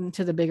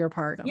into the bigger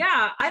part.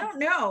 Yeah, I don't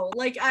know.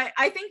 Like,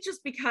 I think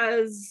just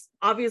because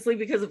obviously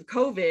because of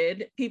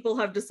COVID, people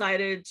have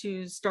decided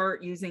to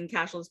start using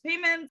cashless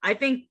payments. I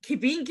think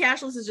being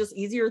cashless is just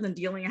easier than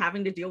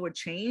having to deal with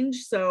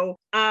change. So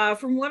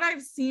from what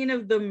I've seen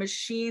of the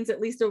machines,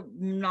 at least of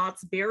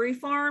Knott's Berry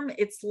Farm,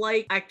 it's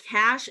like a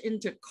cash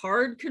into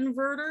card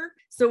converter.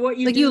 So what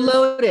you you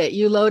load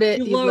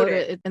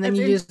it, and then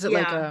you use it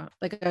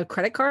like a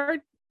credit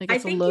card. I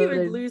think you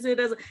would lose it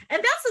and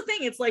that's the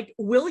thing. It's like,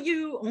 are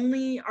you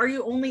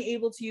only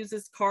able to use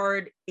this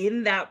card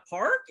in that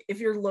park if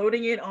you're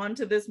loading it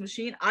onto this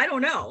machine? I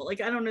don't know. Like,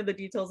 I don't know the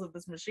details of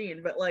this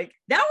machine, but like,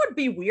 that would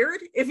be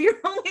weird if you're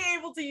only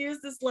able to use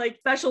this like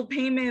special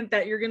payment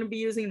that you're going to be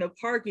using in the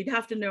park. You'd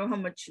have to know how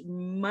much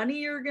money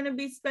you're going to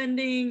be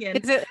spending. And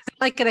is it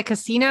like at a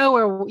casino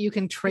where you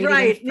can trade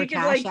it in for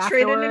cash afterwards?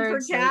 Trade it in for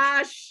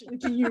cash.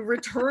 Can you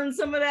return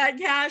some of that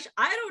cash?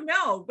 I don't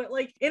know. But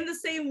like, in the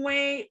same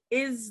way,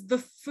 is the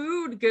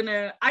food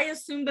I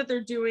assume that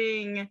they're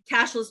doing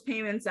cashless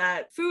payments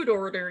at food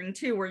ordering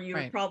too, where you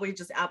probably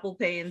just Apple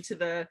Pay into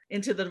the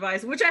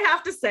device, which I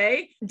have to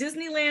say,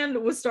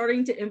 Disneyland was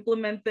starting to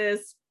implement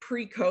this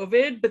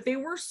pre-COVID, but they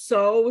were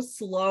so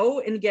slow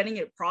in getting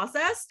it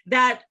processed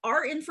that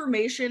our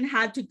information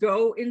had to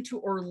go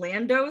into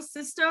Orlando's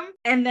system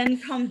and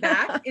then come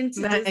back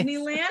into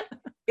Disneyland.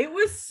 It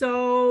was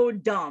so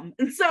dumb.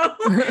 And so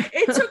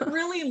it took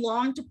really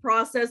long to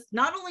process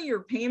not only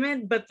your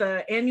payment, but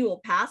the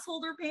annual pass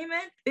holder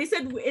payment. They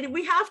said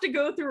we have to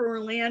go through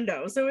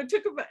Orlando. So it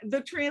took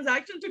the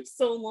transaction took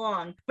so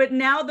long. But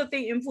now that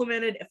they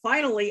implemented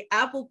finally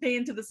Apple Pay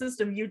into the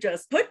system, you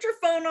just put your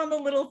phone on the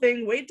little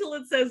thing, wait till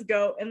it says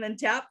go, and then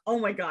tap. Oh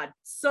my God,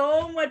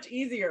 so much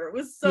easier. It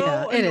was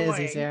so annoying. It is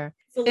easier.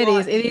 It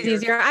is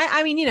easier.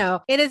 I mean,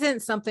 it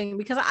isn't something,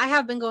 because I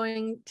have been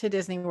going to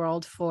Disney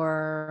World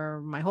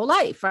for my whole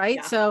life, right?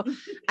 Yeah. So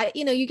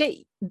you get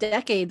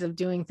decades of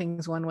doing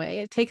things one way.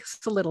 It takes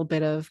a little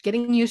bit of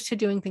getting used to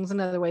doing things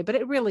another way, but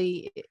it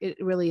really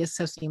is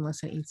so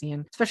seamless and easy,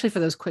 and especially for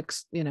those quick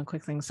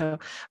things. So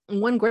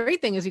one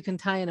great thing is you can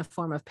tie in a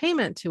form of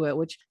payment to it,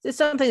 which is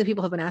something that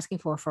people have been asking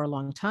for a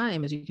long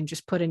time, is you can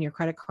just put in your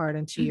credit card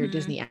into your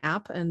Disney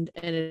app, and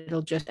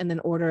it'll just, and then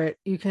order it.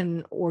 You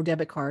can, or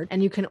debit card,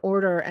 and you can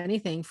order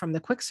anything from the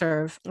quick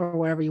serve or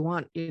wherever you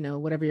want,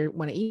 whatever you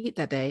want to eat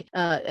that day,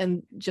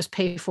 and just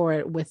pay for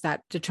it with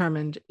that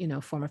determined,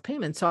 form of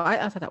payment. So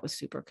I thought that was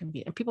super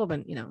convenient. And people have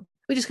been,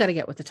 we just got to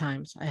get with the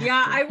times.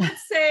 I would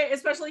say,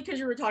 especially because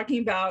you were talking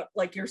about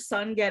like your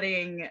son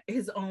getting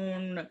his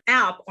own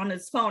app on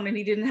his phone and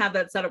he didn't have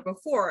that set up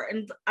before.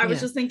 And I was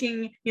just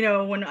thinking,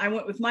 when I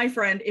went with my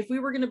friend, if we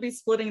were going to be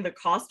splitting the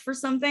cost for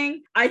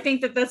something, I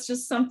think that that's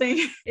just something,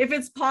 if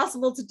it's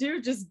possible to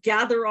do, just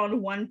gather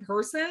on one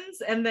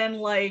person's, and then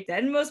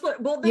that's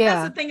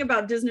the thing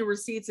about Disney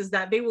receipts, is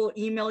that they will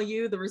email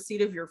you the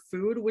receipt of your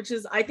food, which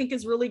is, I think,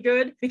 is really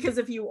good, because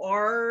if you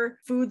are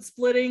food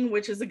splitting,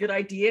 which is a good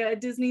idea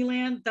at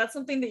Disneyland, that's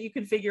something that you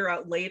can figure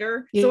out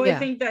later. So I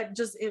think that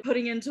just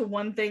putting into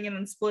one thing and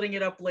then splitting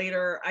it up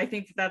later, I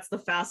think that's the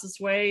fastest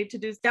way to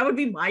do. That would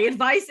be my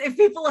advice if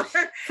people are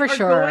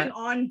going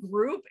on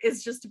group,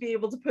 is just to be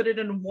able to put it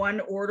in one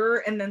order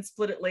and then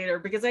split it later.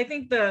 Because I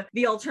think the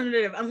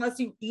alternative, unless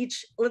you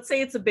each, let's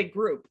say it's a big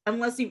group,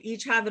 unless you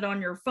each have it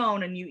on your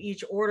phone and you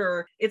each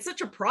order, it's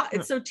such a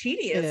it's so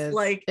tedious.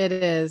 It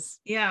is.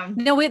 Yeah.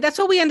 No, that's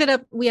what we ended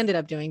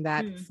up doing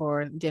that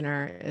for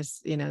dinner,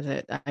 is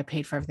that I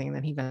paid for everything and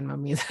then he Venmoed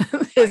me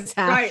his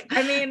half. Right.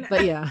 I mean,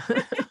 but yeah.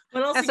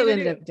 What else that's what we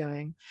ended up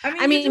doing.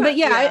 I mean, but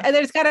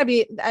there's got to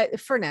be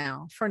for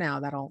now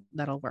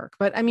that'll work.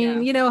 But I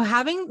mean,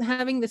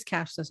 having this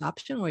cashless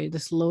option, where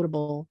this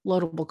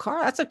loadable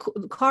card, that's a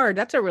card.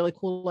 That's a really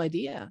cool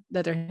idea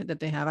that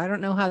they have. I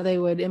don't know how they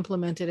would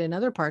implement it in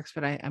other parks,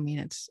 but I mean,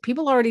 it's,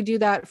 people already do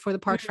that for the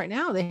parks right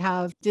now. They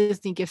have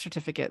Disney gift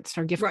certificates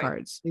or gift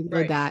cards. They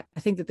do that. I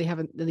think that they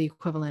have the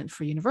equivalent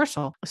for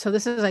Universal. So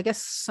this is, I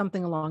guess,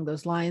 something along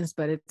those lines,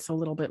 but it's a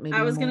little bit maybe.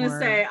 I was going to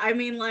say, I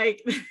mean,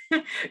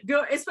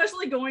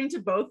 especially going to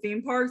both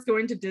theme parks,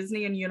 going to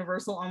Disney and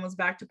Universal almost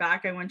back to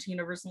back. I went to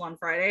Universal on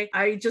Friday.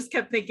 I just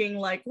kept thinking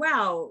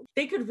wow,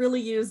 they could really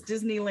use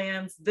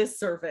Disneyland's this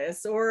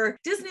service, or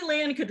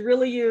Disneyland could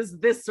really use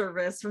this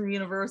service from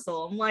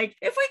Universal. I'm like,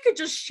 if we could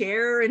just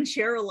share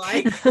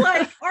alike,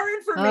 our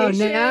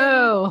information.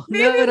 Oh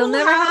no, it'll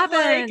never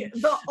happen.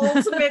 The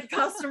ultimate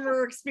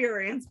customer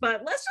experience,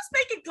 but let's just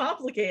make it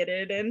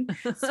complicated and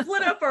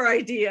split up our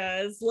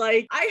ideas.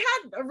 I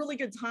had a really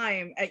good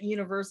time at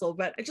Universal,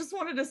 but I just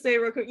wanted to say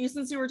real quick,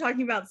 since you were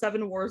talking about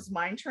Seven Dwarfs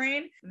Mine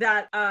Train,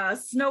 that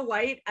Snow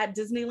White at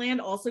Disneyland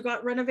also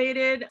got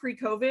renovated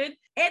pre-COVID,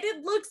 and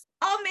it looks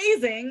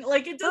amazing.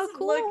 It doesn't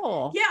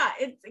look,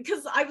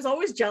 because I was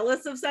always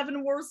jealous of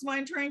Seven Dwarfs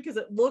Mine Train because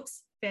it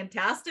looks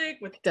fantastic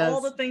with all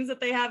the things that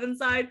they have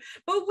inside,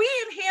 but we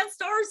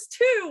enhanced ours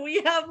too.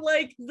 We have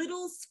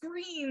little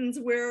screens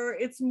where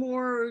it's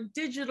more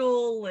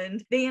digital,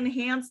 and they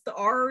enhanced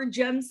our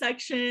gem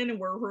section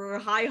where we're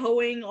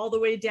hi-hoing all the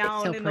way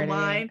down in the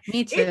mine.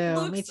 Me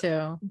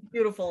too.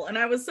 Beautiful. And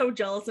I was so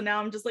jealous, and now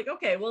I'm just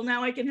okay, well,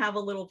 now I can have a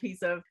little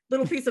piece of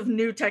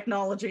new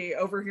technology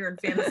over here in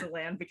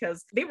Fantasyland,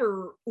 because they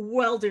were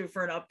well due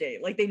for an update.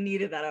 They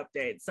needed that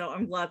update. So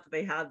I'm glad that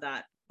they had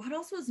that. What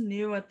else was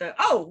new at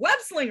Web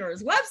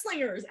Slingers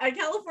at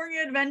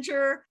California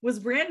Adventure was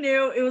brand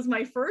new. It was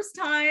my first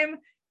time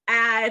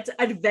at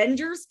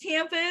Avengers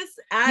Campus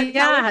at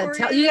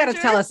California. You got to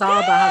tell us all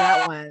about how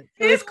that went.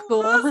 It was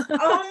cool.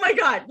 Oh my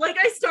God.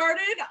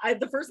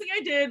 The first thing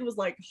I did was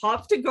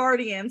hop to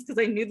Guardians,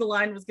 because I knew the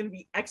line was going to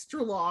be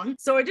extra long.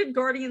 So I did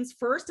Guardians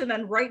first, and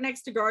then right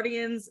next to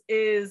Guardians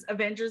is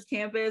Avengers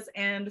Campus.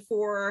 And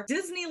for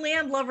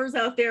Disneyland lovers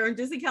out there and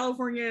Disney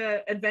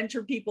California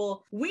Adventure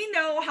people, we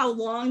know how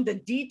long the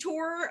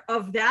detour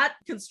of that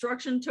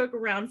construction took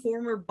around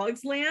former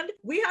Bugs Land.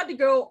 We had to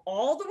go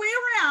all the way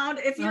around.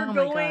 If you're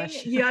going,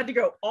 you had to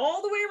go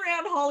all the way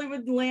around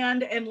Hollywood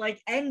Land and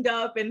end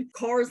up in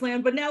Cars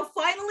Land. But now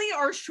finally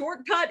our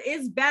shortcut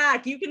is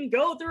back. You can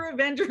go through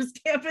Avengers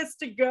Campus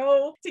to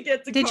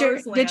get to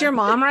Cars Land. Did your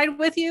mom ride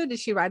with you? Did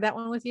she ride that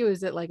one with you?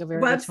 Is it a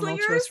very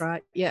tumultuous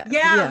ride? Yeah.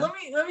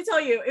 Let me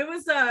tell you, it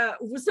was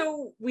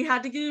so we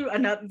had to do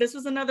this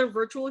was another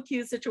virtual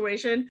queue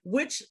situation,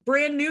 which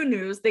brand new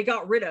news they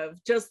got rid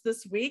of just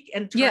this week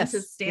and turned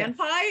to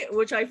Standby,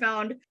 which I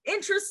found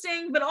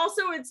interesting, but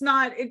also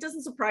it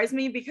doesn't surprise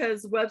me,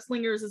 because Web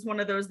Slingers is one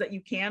of those that you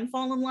can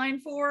fall in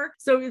line for.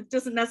 So it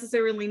doesn't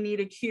necessarily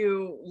need a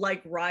queue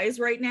like Rise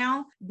right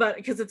now, but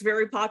because it's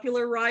very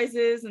popular, Rise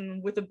is,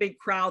 and with a big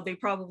crowd, they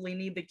probably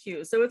need the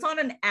queue. So it's on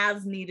an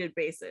as needed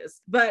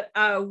basis. But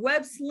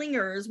Web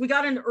Slingers, we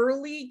got an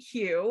early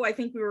queue. I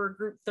think we were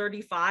group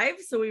 35.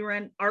 So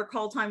our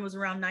call time was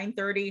around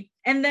 9:30.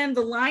 And then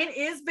the line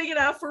is big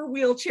enough for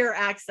wheelchair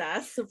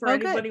access, so for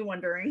anybody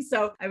wondering.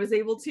 So I was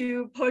able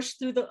to push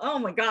through oh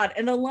my God.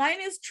 And the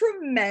line is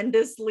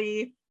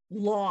tremendously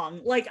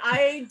long. Like,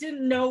 I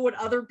didn't know what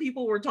other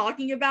people were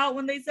talking about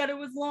when they said it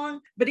was long,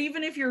 but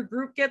even if your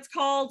group gets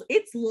called,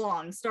 it's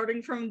long,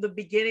 starting from the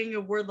beginning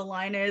of where the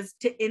line is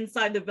to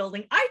inside the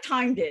building. I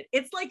timed it.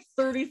 It's like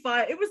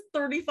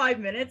 35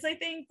 minutes, I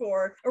think,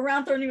 or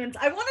around 30 minutes.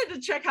 I wanted to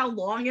check how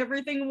long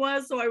everything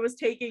was, so I was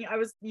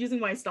using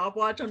my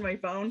stopwatch on my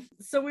phone.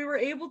 So we were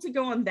able to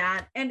go on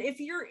that. And if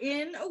you're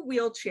in a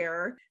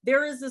wheelchair,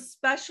 there is a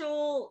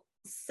special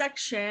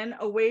section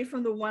away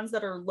from the ones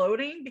that are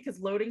loading, because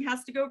loading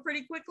has to go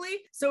pretty quickly.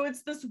 So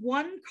it's this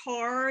one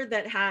car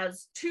that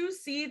has 2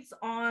 seats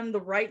on the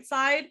right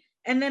side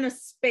and then a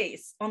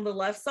space on the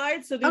left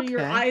side, so that you're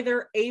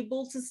either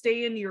able to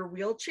stay in your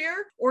wheelchair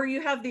or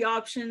you have the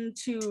option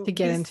to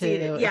get into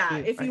seated.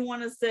 If you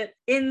want to sit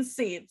in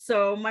seats.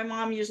 So my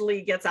mom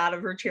usually gets out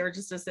of her chair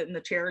just to sit in the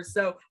chairs,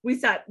 so we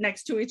sat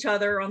next to each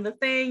other on the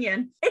thing.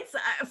 And it's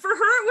for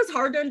her, it was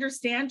hard to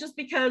understand just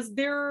because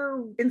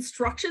their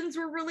instructions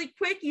were really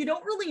quick. You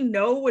don't really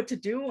know what to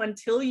do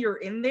until you're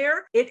in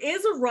there. It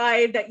is a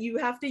ride that you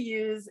have to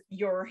use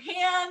your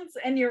hands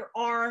and your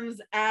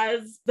arms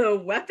as the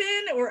weapon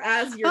or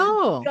as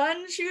your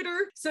gun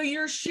shooter. So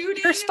you're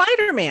shooting. You're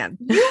Spider-Man.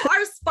 You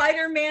are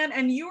Spider-Man,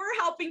 and you are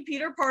helping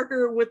Peter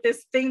Parker with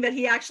this thing that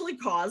he actually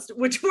caused,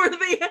 which are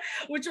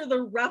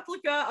the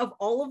replica of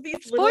all of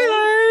these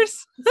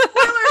spoilers.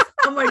 Spoilers.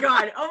 Oh my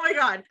god.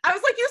 I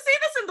was like, you see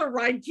this in the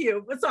ride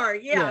queue, but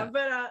sorry.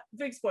 But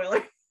big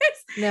spoiler.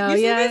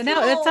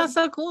 It sounds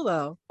so cool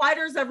though.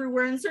 Spiders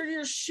everywhere, and so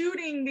you're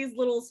shooting these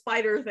little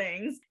spider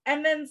things,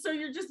 and then so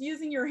you're just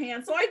using your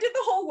hands. So I did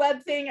the whole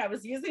web thing. I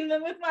was using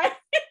them with my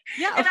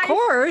of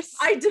course.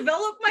 I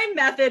developed my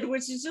method,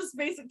 which is just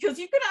basic, because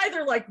you can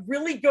either like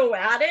really go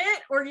at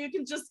it, or you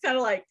can just kind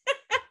of like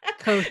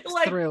coast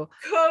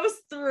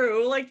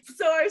through. Like,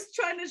 so I was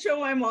trying to show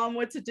my mom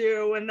what to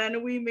do, and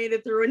then we made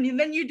it through. And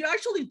then you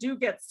actually do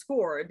get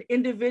scored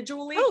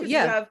individually. You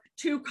have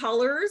 2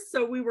 colors,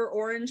 so we were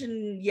orange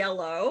and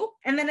yellow,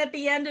 and then at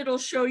the end it'll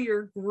show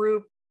your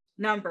group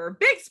number.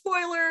 Big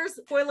spoilers,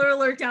 spoiler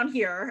alert down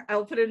here.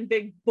 I'll put in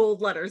big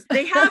bold letters.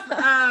 They have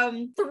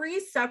 3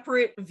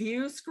 separate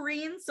view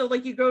screens. So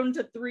like you go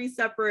into 3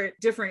 separate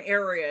different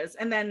areas.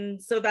 And then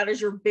so that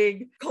is your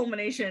big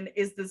culmination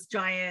is this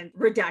giant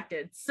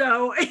redacted.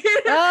 So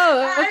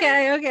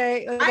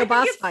okay. Like a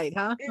boss fight,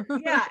 huh?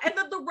 And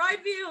then the ride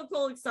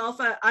vehicle itself,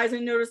 as I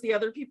noticed the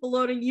other people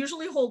loading,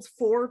 usually holds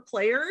 4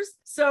 players.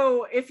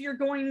 So if you're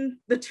going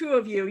the 2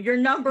 of you, your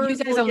numbers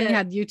you guys only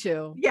had you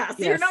 2. Yes,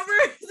 your numbers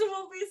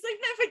will be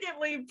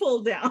significantly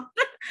pulled down.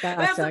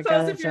 As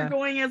opposed if you're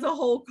going as a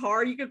whole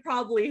car, you could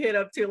probably hit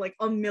up to like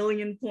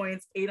 1,000,000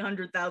 points,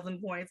 800,000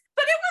 points.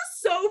 But it was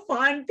so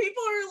fun.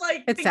 People are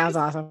like, it sounds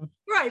awesome.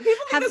 Right.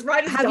 People think this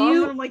ride is dumb.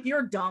 And I'm like,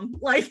 you're dumb.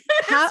 Like,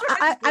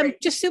 I'm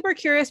just super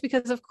curious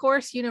because, of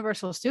course,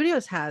 Universal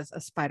Studios has a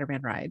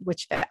Spider-Man ride,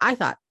 which I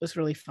thought was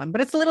really fun,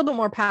 but it's a little bit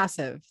more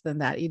passive than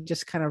that. You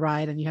just kind of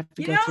ride and you have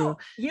to go through.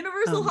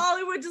 Universal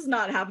Hollywood does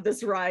not have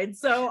this ride,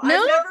 so I've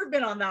never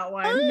been on that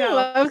one.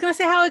 I was going to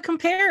say how it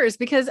compares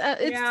because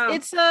it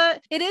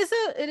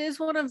is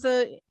one of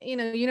the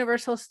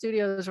Universal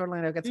Studios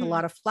Orlando gets a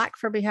lot of flack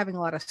for having a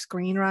lot of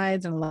screen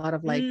rides and a lot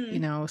of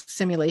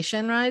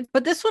simulation rides,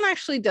 but this one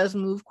actually does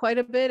move quite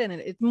a bit, and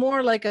it's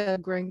more like a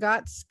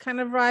Gringotts kind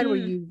of ride where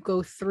you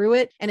go through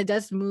it and it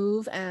does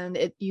move, and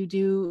it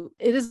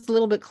is a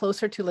little bit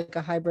closer to like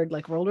a hybrid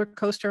like roller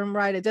coaster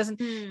ride. It doesn't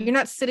you're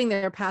not sitting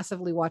there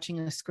passively watching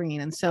a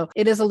screen, and so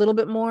it is a little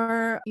bit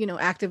more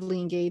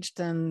actively engaged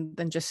than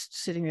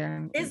just sitting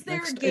there. Is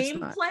there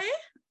gameplay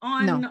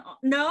on?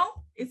 No.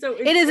 So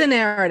it is a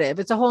narrative.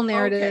 It's a whole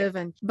narrative,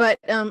 but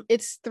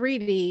it's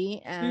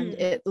 3D and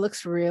it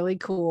looks really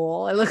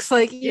cool. It looks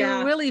like you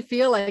really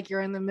feel like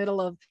you're in the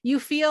middle of.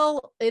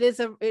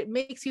 It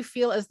makes you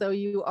feel as though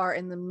you are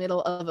in the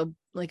middle of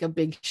a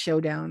big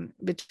showdown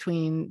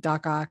between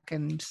Doc Ock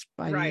and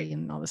Spidey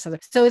and all this other.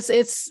 So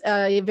it's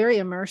very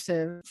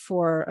immersive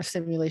for a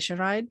simulation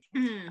ride.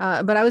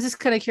 But I was just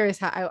kind of curious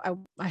how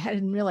I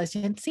hadn't realized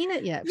you hadn't seen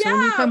it yet. So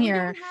when you come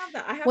here,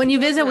 when you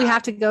visit, we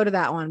have to go to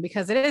that one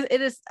because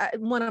it is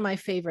one of my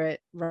favorite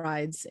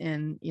rides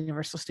in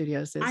Universal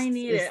Studios. I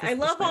need it. I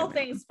love all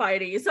things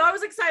Spidey. So I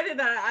was excited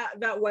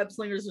that Web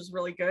Slingers was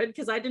really good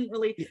because I didn't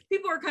really.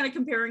 People are kind of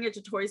comparing it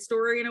to Toy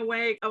Story in a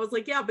way. I was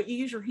like, yeah, but you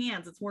use your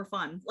hands. It's more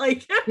fun.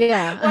 Like.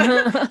 Yeah.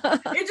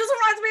 It just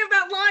reminds me of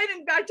that line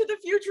in Back to the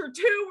Future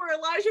 2 where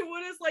Elijah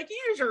Wood is like,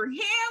 use your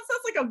hands.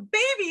 That's like a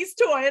baby's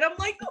toy. And I'm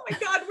like, oh my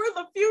God, we're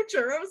the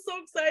future. I was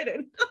so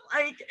excited.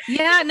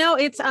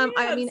 It's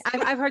I mean,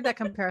 I've heard that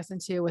comparison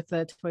too with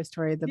the Toy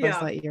Story, the Buzz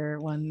Lightyear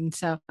one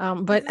mean?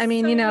 So, but This I is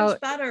mean, so you know,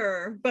 much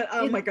better. But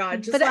oh my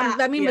God, just but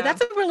I mean, but yeah,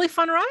 that's a really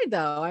fun ride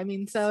though. I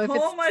mean, so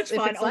so much if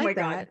fun. it's Oh my like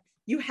God. that,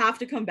 You have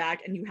to come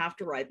back and you have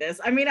to ride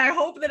this. I mean, I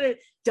hope that it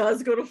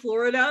does go to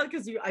Florida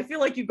because I feel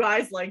like you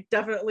guys like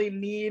definitely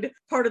need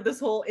part of this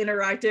whole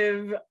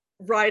interactive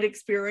ride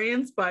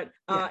experience, but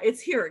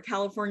it's here at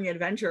California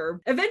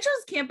Adventure.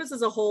 Adventure's campus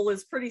as a whole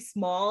is pretty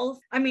small.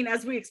 I mean,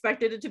 as we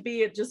expected it to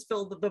be, it just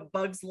filled the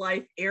Bugs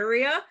Life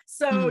area.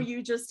 So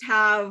you just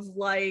have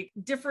like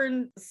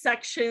different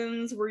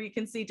sections where you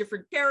can see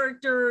different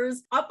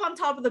characters. Up on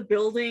top of the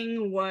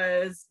building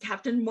was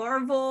Captain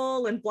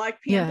Marvel and Black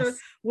Panther. yes.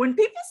 When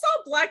people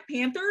saw Black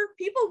Panther,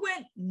 people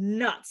went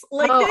nuts.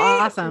 Like Oh, they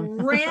awesome.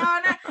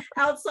 ran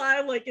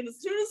outside, like, and as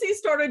soon as he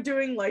started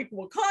doing like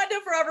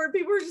Wakanda Forever,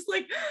 people were just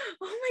like,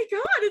 oh my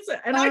God,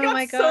 and I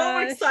got so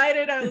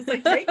excited. I was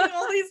like taking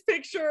all these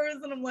pictures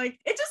and I'm like,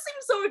 it just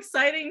seems so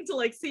exciting to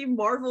like see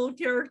Marvel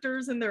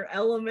characters in their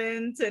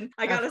element. And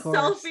I got a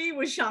selfie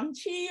with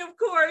Shang-Chi, of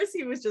course.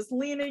 He was just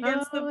leaning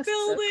against the building.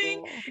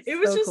 So cool. It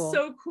was just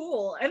so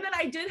cool. And then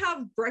I did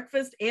have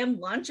breakfast and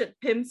lunch at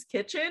Pim's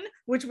Kitchen,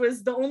 which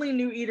was the only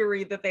new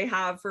eatery that they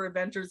have for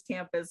Adventures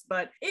Campus,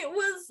 but it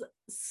was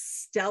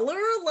stellar.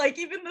 Like,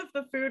 even if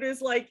the food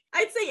is like,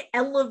 I'd say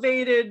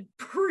elevated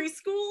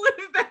preschool,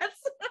 if that's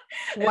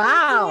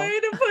wow, way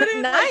to put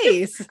it.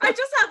 Nice. Like, I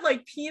just had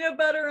like peanut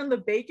butter and the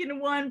bacon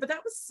one, but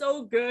that was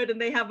so good. And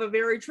they have a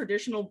very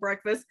traditional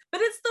breakfast,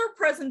 but it's their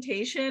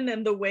presentation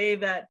and the way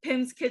that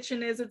Pim's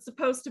Kitchen is. It's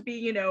supposed to be,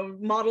 you know,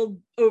 modeled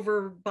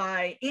over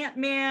by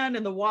Ant-Man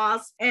and the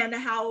Wasp, and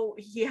how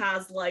he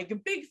has like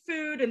big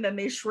food and then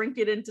they shrink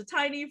it into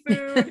tiny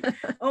food.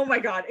 Oh my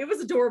God, it was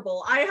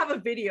adorable. I have a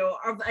video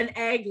of an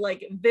egg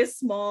like this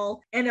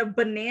small and a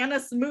banana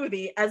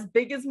smoothie as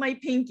big as my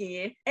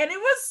pinky, and it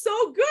was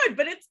so good,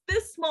 but it's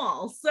this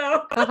small.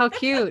 So oh, how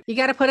cute. You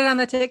got to put it on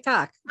the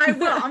TikTok. I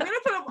will. I'm gonna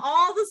put up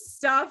all the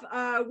stuff.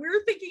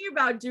 We're thinking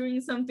about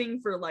doing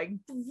something for like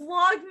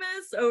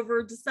Vlogmas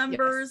over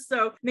December,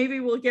 so maybe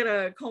we'll get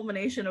a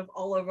culmination of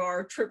all of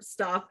our trip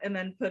stuff and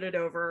then put it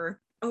over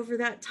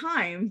that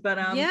time. But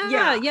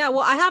yeah, well,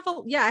 I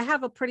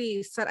have a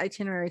pretty set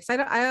itinerary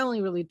because I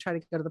only really try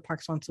to go to the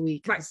parks once a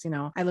week because, you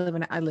know, I live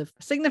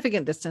a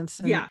significant distance,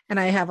 and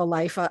I have a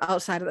life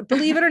outside of it.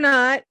 Believe it or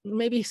not,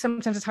 maybe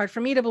sometimes it's hard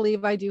for me to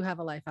believe I do have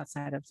a life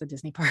outside of the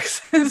Disney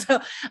parks.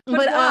 So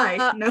but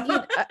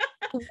no.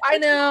 I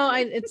know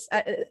it's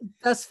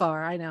thus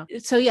far, I know.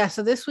 So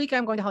so this week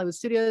I'm going to Hollywood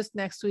Studios.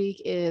 Next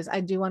week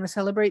I do want to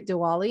celebrate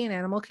Diwali in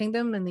Animal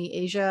Kingdom in the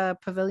Asia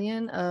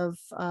Pavilion of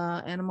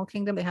Animal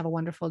Kingdom. They have a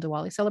wonderful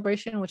Diwali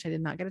celebration, which I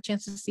did not get a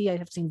chance to see. I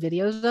have seen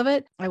videos of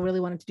it. I really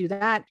wanted to do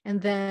that.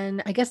 And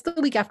then I guess the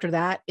week after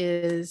that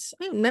is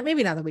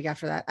maybe not the week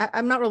after that.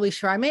 I'm not really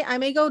sure. I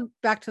may go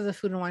back to the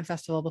Food and Wine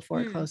Festival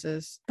before it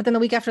closes. But then the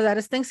week after that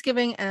is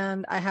Thanksgiving,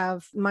 and I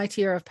have my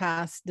tier of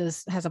pass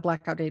has a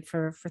blackout date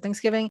for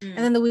Thanksgiving.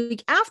 And then the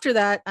week after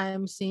that,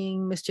 I'm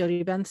seeing Miss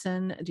Jodie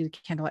Benson do the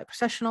candlelight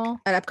processional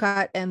at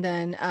Epcot. And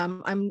then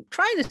I'm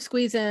trying to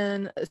squeeze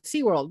in a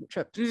SeaWorld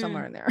trip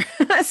somewhere in there.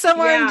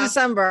 Somewhere in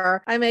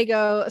December, I may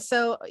go.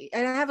 So,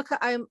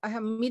 and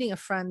I'm meeting a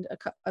friend.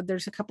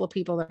 There's a couple of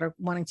people that are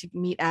wanting to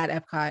meet at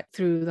Epcot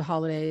through the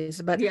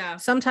holidays, but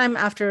sometime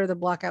after the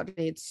blackout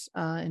dates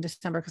in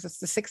December, because it's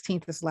the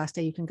 16th is the last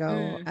day you can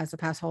go as a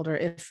pass holder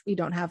if you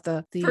don't have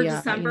the for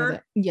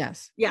December.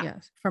 Yes,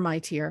 for my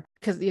tier,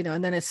 because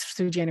and then it's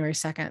through January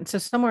 2nd. So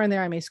somewhere in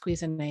there, I may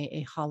squeeze in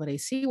a holiday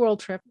SeaWorld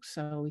trip,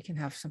 so we can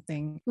have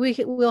something.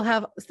 We'll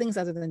have things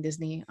other than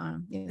Disney,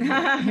 here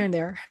and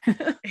there.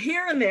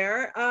 Here and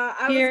there.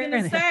 I was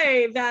going to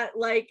say that,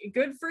 like,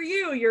 good for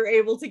you. You're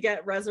able to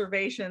get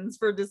reservations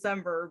for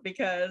December,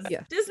 because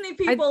Disney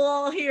people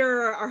all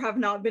here have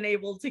not been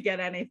able to get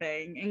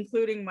anything,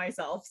 including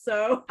myself.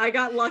 So I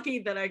got lucky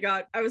that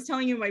I was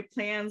telling you, my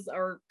plans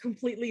are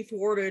completely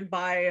thwarted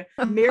by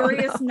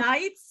Marius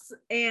Nights,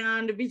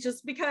 and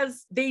just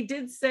because they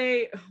did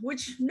say,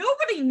 which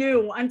nobody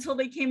knew until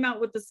they came out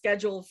with the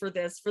schedule for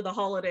the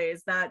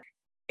holidays, that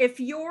if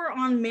you're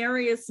on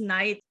Marius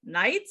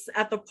nights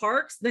at the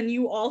parks, then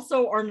you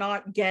also are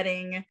not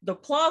getting the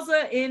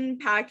Plaza Inn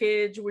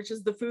package, which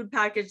is the food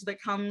package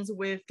that comes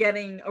with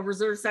getting a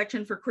reserved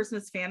section for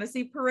Christmas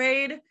Fantasy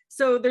Parade.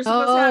 So there's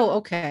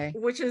supposed to have,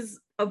 which is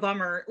a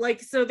bummer.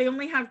 Like, so they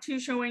only have 2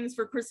 showings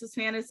for Christmas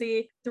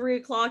Fantasy,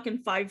 3:00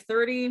 and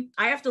 5:30.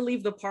 I have to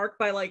leave the park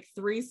by like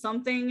 3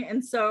 something.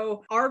 And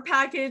so our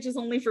package is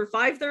only for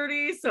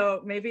 5:30.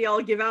 So maybe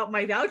I'll give out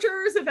my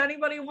vouchers if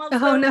anybody wants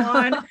them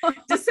on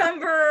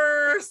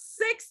December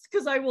 6th,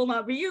 because I will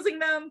not be using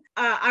them.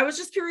 I was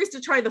just curious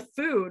to try the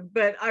food,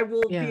 but I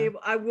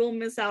will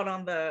miss out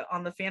on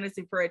the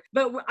Fantasy Parade.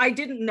 But I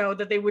didn't know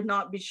that they would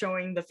not be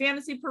showing the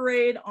Fantasy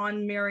Parade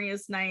on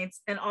Marius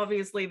Nights, and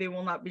obviously they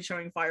will not be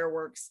showing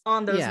fireworks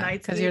on those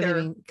nights because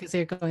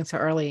you're going so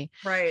early,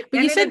 right? But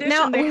and you said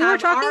now we were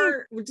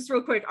talking just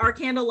real quick, our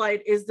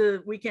candlelight is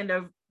the weekend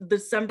of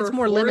December It's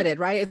more 4th. limited,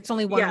 right? It's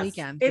only one Yes,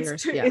 weekend.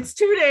 it's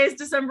 2 days,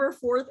 December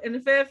 4th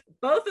and 5th.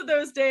 Both of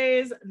those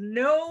days,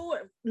 no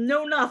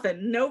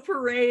nothing, no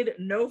parade,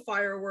 no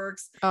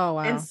fireworks. Oh,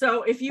 wow. And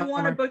so if you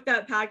want to Bummer. book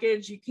that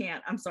package, you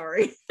can't. I'm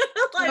sorry.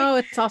 Like, Oh,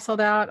 it's all sold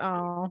out.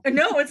 Oh,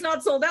 no, it's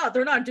not sold out.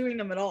 They're not doing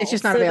them at all. it's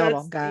just not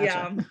available.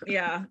 Gotcha.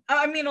 Yeah.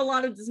 I mean, a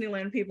lot of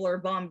Disneyland people are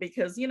bummed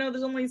because,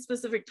 there's only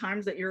specific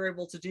times that you're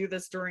able to do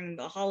this during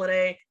the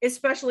holiday,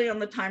 especially on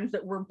the times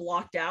that we're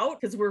blocked out,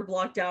 because we're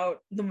blocked out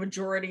the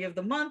majority of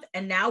the month.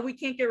 And now we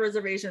can't get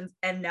reservations.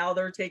 And now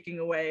they're taking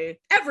away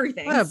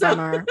everything. What a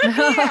bummer.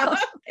 Yeah,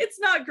 it's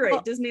not great.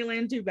 Well,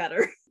 Disneyland, do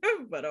better.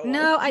 But oh well.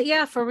 No,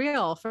 yeah, for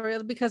real,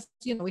 because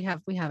we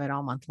have it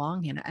all month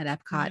long at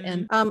Epcot.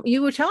 And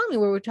you were telling me,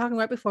 we were talking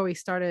right before we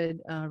started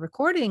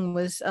recording,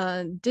 was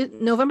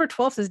November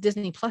 12th is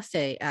Disney Plus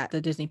Day at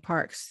the Disney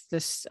parks.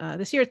 This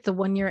year it's the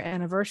 1-year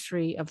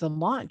anniversary of the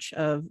launch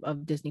of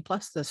Disney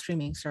Plus, the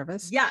streaming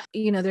service. Yeah,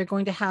 they're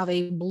going to have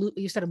a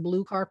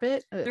blue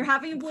carpet. They're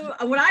having blue.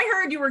 When I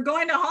heard you were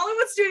going to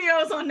Hollywood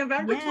Studios on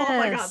November 12th,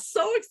 I got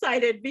so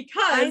excited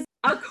because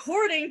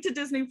according to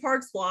Disney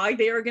Parks blog,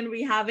 they are going to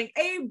be having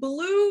a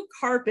blue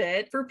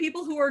carpet for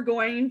people who are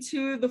going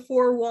to the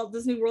 4 Walt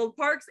Disney World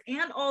parks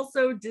and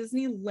also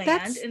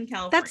Disneyland in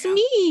California. That's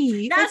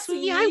me. That's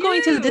me. You. I'm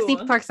going to the Disney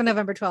parks on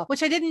November 12th,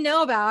 which I didn't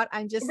know about.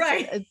 I'm just,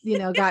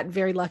 got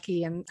very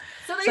lucky. And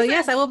so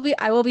yes, I will be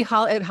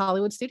at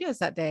Hollywood Studios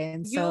that day.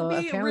 And so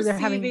apparently they're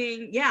having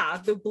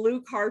the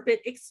blue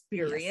carpet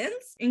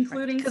experience,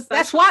 including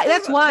that's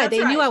why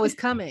they knew I was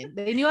coming.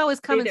 They knew I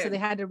was coming, so they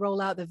had to roll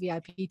out the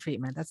VIP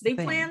treatment. That's they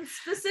planned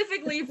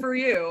specifically for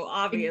you,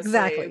 obviously.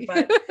 Exactly.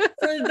 But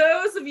for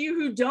those of you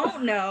who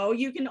don't know,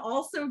 you can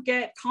also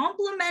get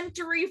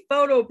complimentary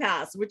photo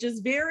pass, which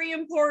is very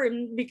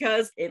important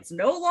because it's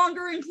no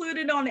longer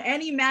included on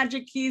any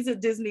Magic Keys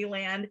at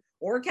Disneyland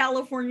or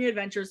California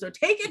Adventure. So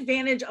take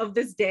advantage of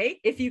this day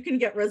if you can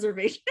get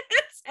reservations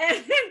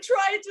and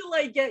try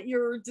to get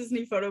your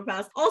Disney Photo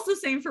Pass. Also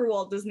same for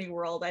Walt Disney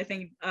World. I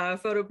think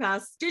Photo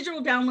Pass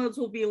digital downloads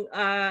will be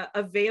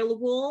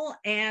available,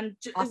 and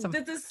awesome.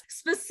 This is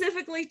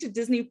specifically to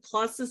Disney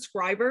Plus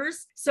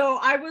subscribers. So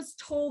I was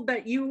told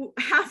that you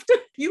have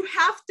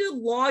to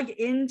log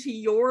into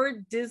your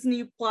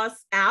Disney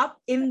Plus app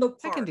in the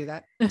park. I can do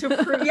that to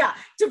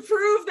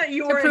prove that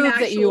you are an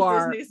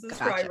actual Disney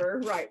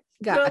subscriber. Gotcha. Right.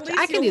 Gotcha.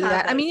 I can do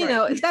that. I mean,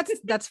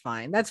 that's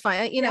fine. That's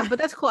fine. But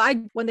that's cool.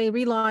 When they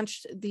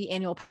relaunched the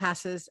annual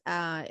passes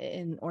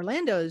in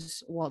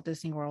Orlando's Walt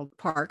Disney World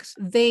parks,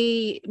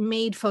 they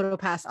made Photo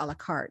Pass a la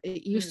carte.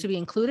 It used to be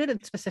included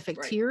in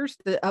specific tiers,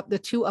 the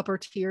 2 upper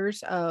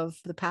tiers of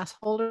the pass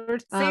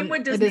holders. Same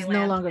with Disneyland. It is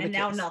no longer and the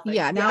now case. nothing.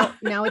 Yeah,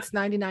 now it's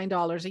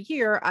 $99 a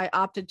year. I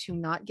opted to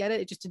not get it.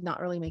 It just did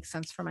not really make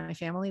sense for my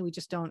family. We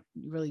just don't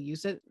really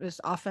use it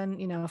as often,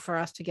 for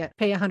us to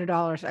pay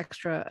 $100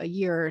 extra a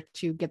year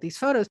to get these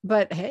photos.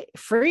 But hey,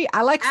 free.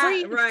 I like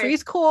free. Right.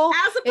 Free's cool.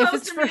 As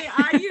opposed to me,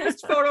 I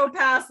used Photo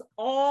Pass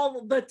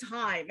all the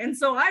time. And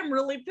so I'm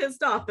really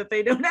pissed off that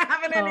they don't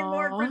have it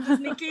anymore for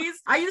Disney Keys.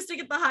 I used to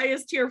get the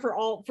highest tier for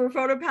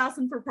Photo Pass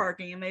and for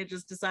parking, and they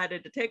just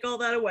decided to take all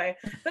that away.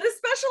 But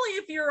especially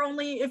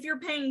if you're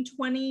paying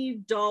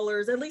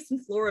 $20, at least in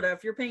Florida,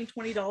 if you're paying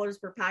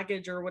 $20 per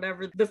package or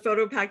whatever the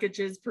photo package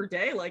is per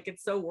day,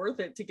 it's so worth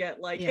it to get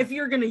if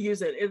you're going to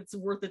use it, it's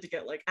worth it to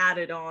get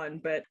added on.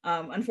 But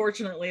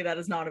unfortunately that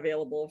is not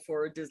available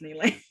for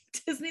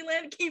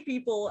Disneyland Key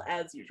people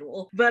as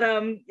usual. But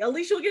at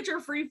least you'll get your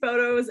free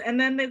photos. And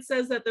then it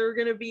says that there are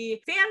going to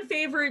be fan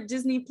favorite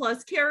Disney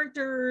Plus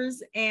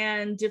characters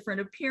and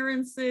different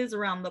appearances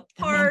around the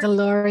park. The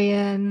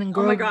Mandalorian and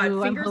Grogu. Oh my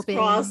god, fingers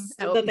crossed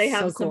that they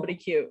have somebody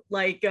cute,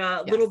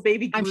 little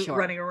baby Groot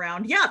running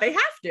around. Yeah, they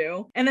have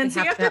to. And then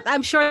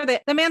I'm sure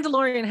that the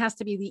Mandalorian has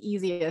to be the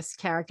easiest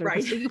character.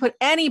 Right. You put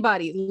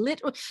anybody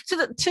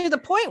to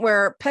the point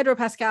where Pedro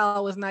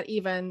Pascal was not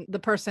even the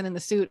person in the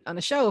suit on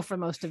the show for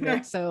most of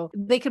it. So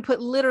they could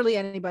put literally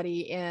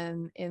anybody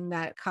in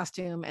that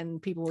costume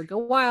and people would go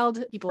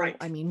wild.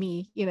 I mean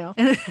me,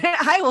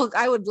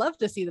 I would love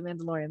to see the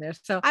Mandalorian there.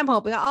 So I'm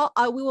hoping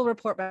we will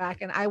report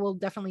back, and I will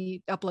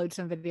definitely upload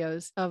some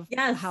videos of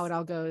how it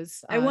all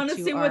goes. I want to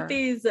see what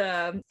these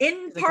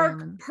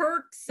in-park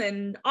perks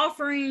and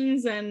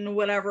offerings and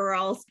whatever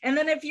else. And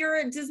then if you're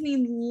at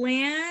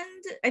Disneyland,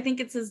 I think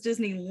it says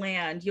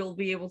Disneyland, you'll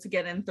be able to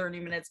get in 30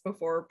 minutes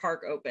before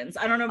park opens.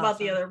 I don't know about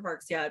the other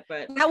parks yet,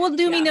 but that will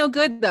do me no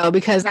good though,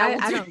 because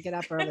I don't get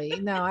up early.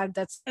 No,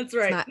 that's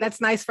right.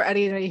 That's nice for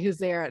anybody who's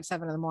there at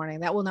 7 a.m.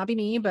 That will not be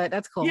me, but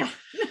that's cool. Yeah.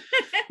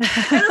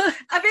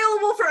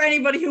 Available for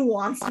anybody who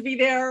wants to be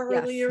there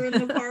earlier in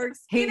the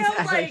parks.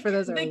 For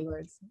those early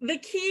birds. The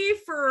key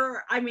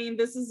for,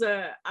 this is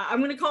I'm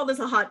going to call this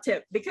a hot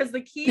tip, because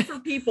the key for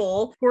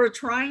people who are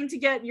trying to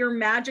get your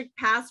Magic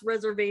Pass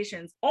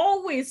reservations,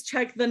 always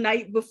check the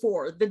night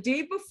before, the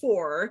day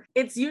before.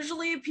 It's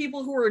usually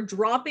people who are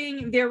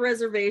dropping their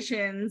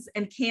reservations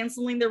and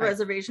canceling their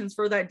reservations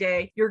for that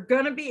day. You're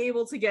going to be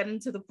able to get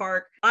into the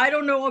park. I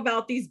don't know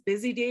about these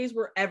busy days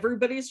where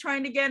everybody's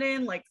trying to get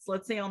in,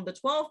 let's say on the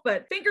 12th myself,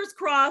 but fingers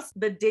crossed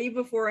the day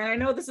before. And I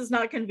know this is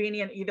not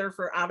convenient either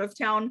for out of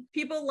town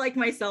people like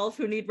myself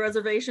who need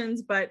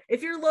reservations, but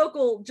if you're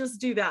local, just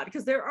do that,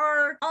 because there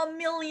are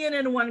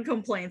 1,000,001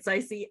 complaints I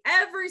see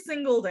every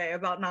single day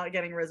about not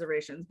getting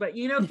reservations. But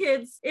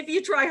kids, if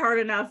you try hard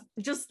enough,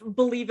 just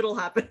believe it'll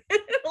happen.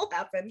 It'll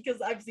happen,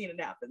 because I've seen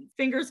it happen.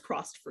 Fingers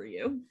crossed for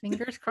you.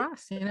 Fingers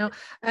crossed, and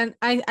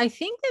I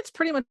think that's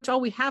pretty much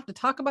all we have to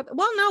talk about.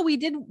 Well, no, I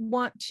did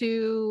want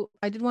to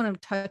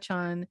touch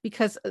on,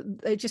 because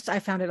I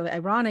found it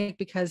ironic,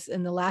 because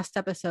in the last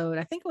episode,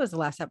 I think it was the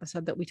last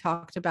episode, that we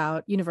talked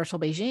about Universal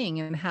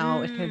Beijing and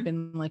how it had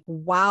been like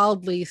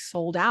wildly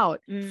sold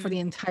out for the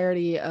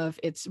entirety of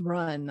its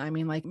run. I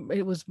mean, like,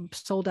 it was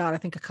sold out, I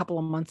think, a couple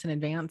of months in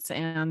advance.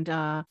 And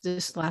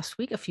this last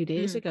week, a few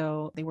days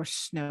ago, they were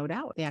snowed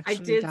out. They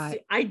actually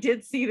I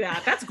did see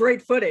that. That's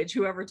great footage.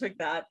 Whoever took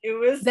that, it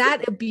was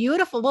that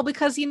beautiful. Well,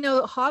 because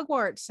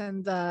Hogwarts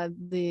and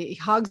the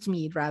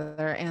Hogsmeade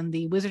rather, and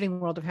the Wizarding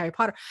World of Harry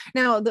Potter.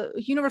 Now, the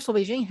Universal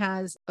Beijing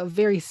has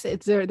their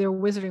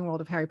Wizarding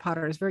World of Harry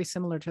Potter is very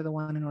similar to the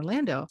one in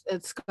Orlando.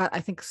 It's got, I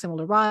think,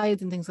 similar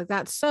rides and things like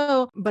that.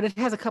 So, but it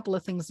has a couple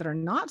of things that are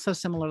not so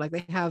similar. Like,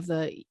 they have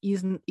the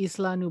Isla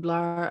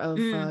Nublar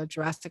of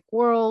Jurassic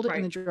World,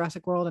 in the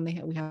Jurassic World,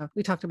 and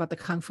we talked about the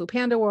Kung Fu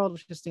Panda World,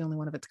 which is the only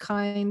one of its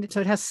kind. So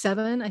it has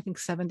seven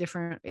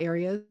different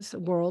areas,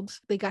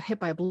 worlds. They got hit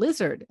by a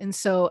blizzard, and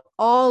so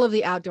all of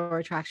the outdoor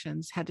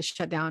attractions had to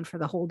shut down for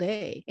the whole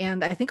day.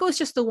 And I think it was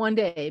just the one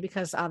day,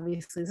 because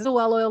obviously this is a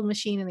well-oiled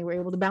machine and they were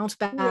able to bounce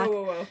back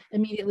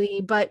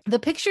immediately. But the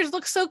pictures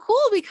look so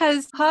cool,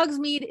 because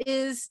Hogsmeade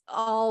is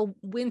all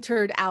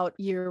wintered out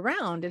year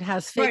round. It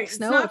has fake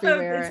snow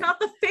everywhere. It's not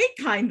the fake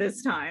kind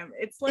this time.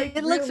 It's like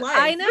it looks life.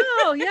 I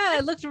know. Yeah,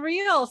 it looked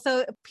real.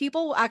 So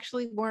people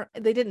actually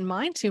they didn't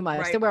mind too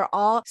much. There were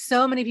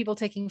so many people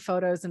taking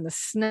photos in the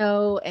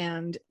snow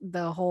and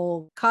the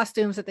whole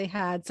costumes that they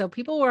had. So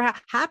people were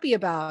happy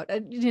about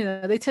it.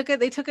 They took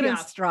it in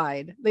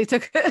stride.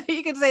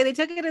 You could say they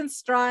took it in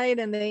stride,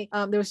 and there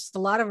was just a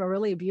lot of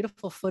really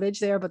beautiful footage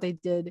there, but they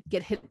did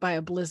get hit by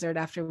a blizzard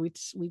after we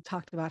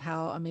talked about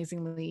how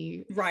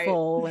amazingly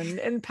full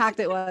and packed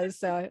it was.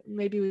 So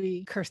maybe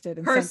we cursed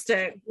it.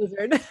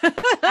 Blizzard.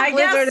 I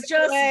guess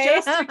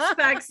just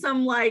expect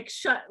some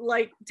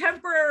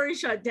temporary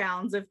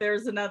shutdowns if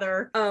there's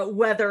another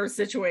weather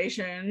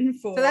situation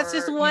for. So that's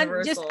just one.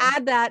 Universal. Just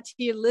add that to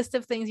your list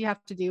of things you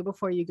have to do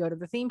before you go to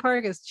the theme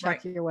park. Is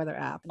check your weather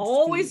app.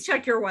 Always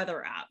check your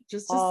weather app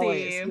just to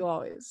see. You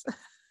always.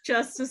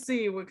 Just to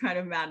see what kind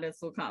of madness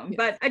will come. Yeah.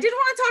 But I did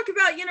want to talk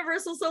about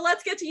Universal. So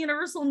let's get to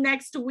Universal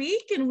next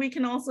week. And we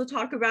can also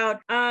talk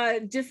about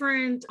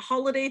different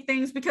holiday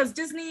things, because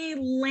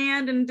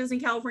Disneyland and Disney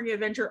California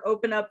Adventure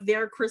open up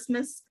their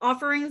Christmas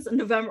offerings in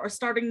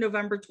starting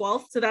November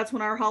 12th. So that's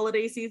when our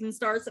holiday season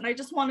starts. And I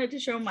just wanted to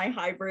show my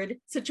hybrid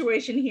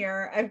situation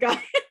here. I've got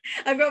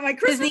my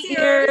Christmas Disney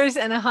ears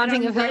and a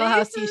Haunting of Hill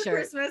House t-shirt.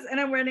 Christmas, and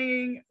I'm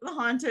wearing the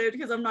Haunted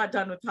because I'm not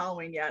done with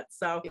Halloween yet.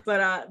 So,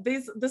 but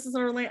this is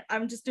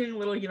I'm just doing a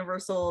little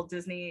Universal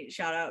Disney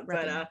shout out.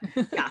 But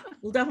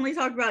we'll definitely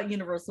talk about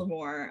Universal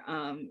more.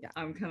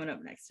 I'm coming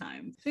up next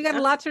time. So we got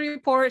a lot to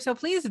report. So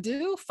please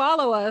do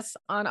follow us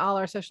on all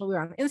our social. We're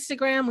on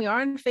Instagram. We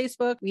are on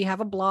Facebook. We have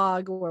a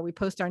blog where we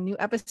post our new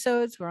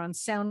episodes. We're on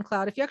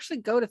SoundCloud. If you actually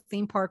go to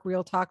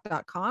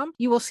themeparkrealtalk.com,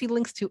 you will see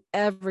links to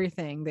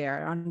everything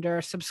there.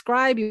 Under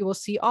subscribe, you will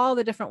see all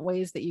the different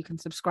ways that you can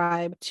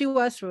subscribe to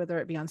us, whether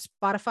it be on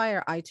Spotify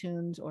or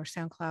iTunes or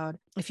SoundCloud.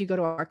 If you go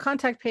to our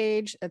contact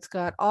page, it's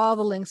got all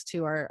the links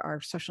to our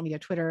social media,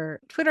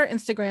 Twitter,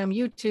 Instagram,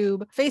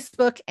 YouTube,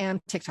 Facebook, and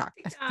TikTok.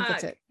 I think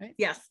that's it, right?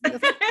 Yes.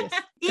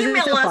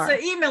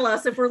 Email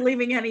us if we're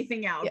leaving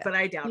anything out, but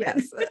I doubt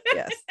it.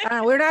 Yes.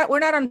 We're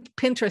not on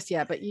Pinterest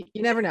yet, but you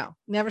never know.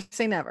 Never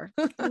say never.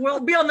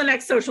 We'll be on the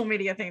next social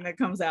media thing that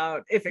comes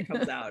out, if it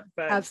comes out.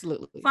 But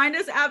absolutely. Find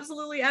us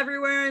absolutely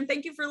everywhere. And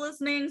thank you for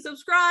listening.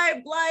 Subscribe,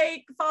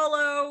 like,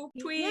 follow,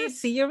 tweet.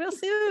 See you real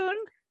soon.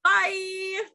 Bye.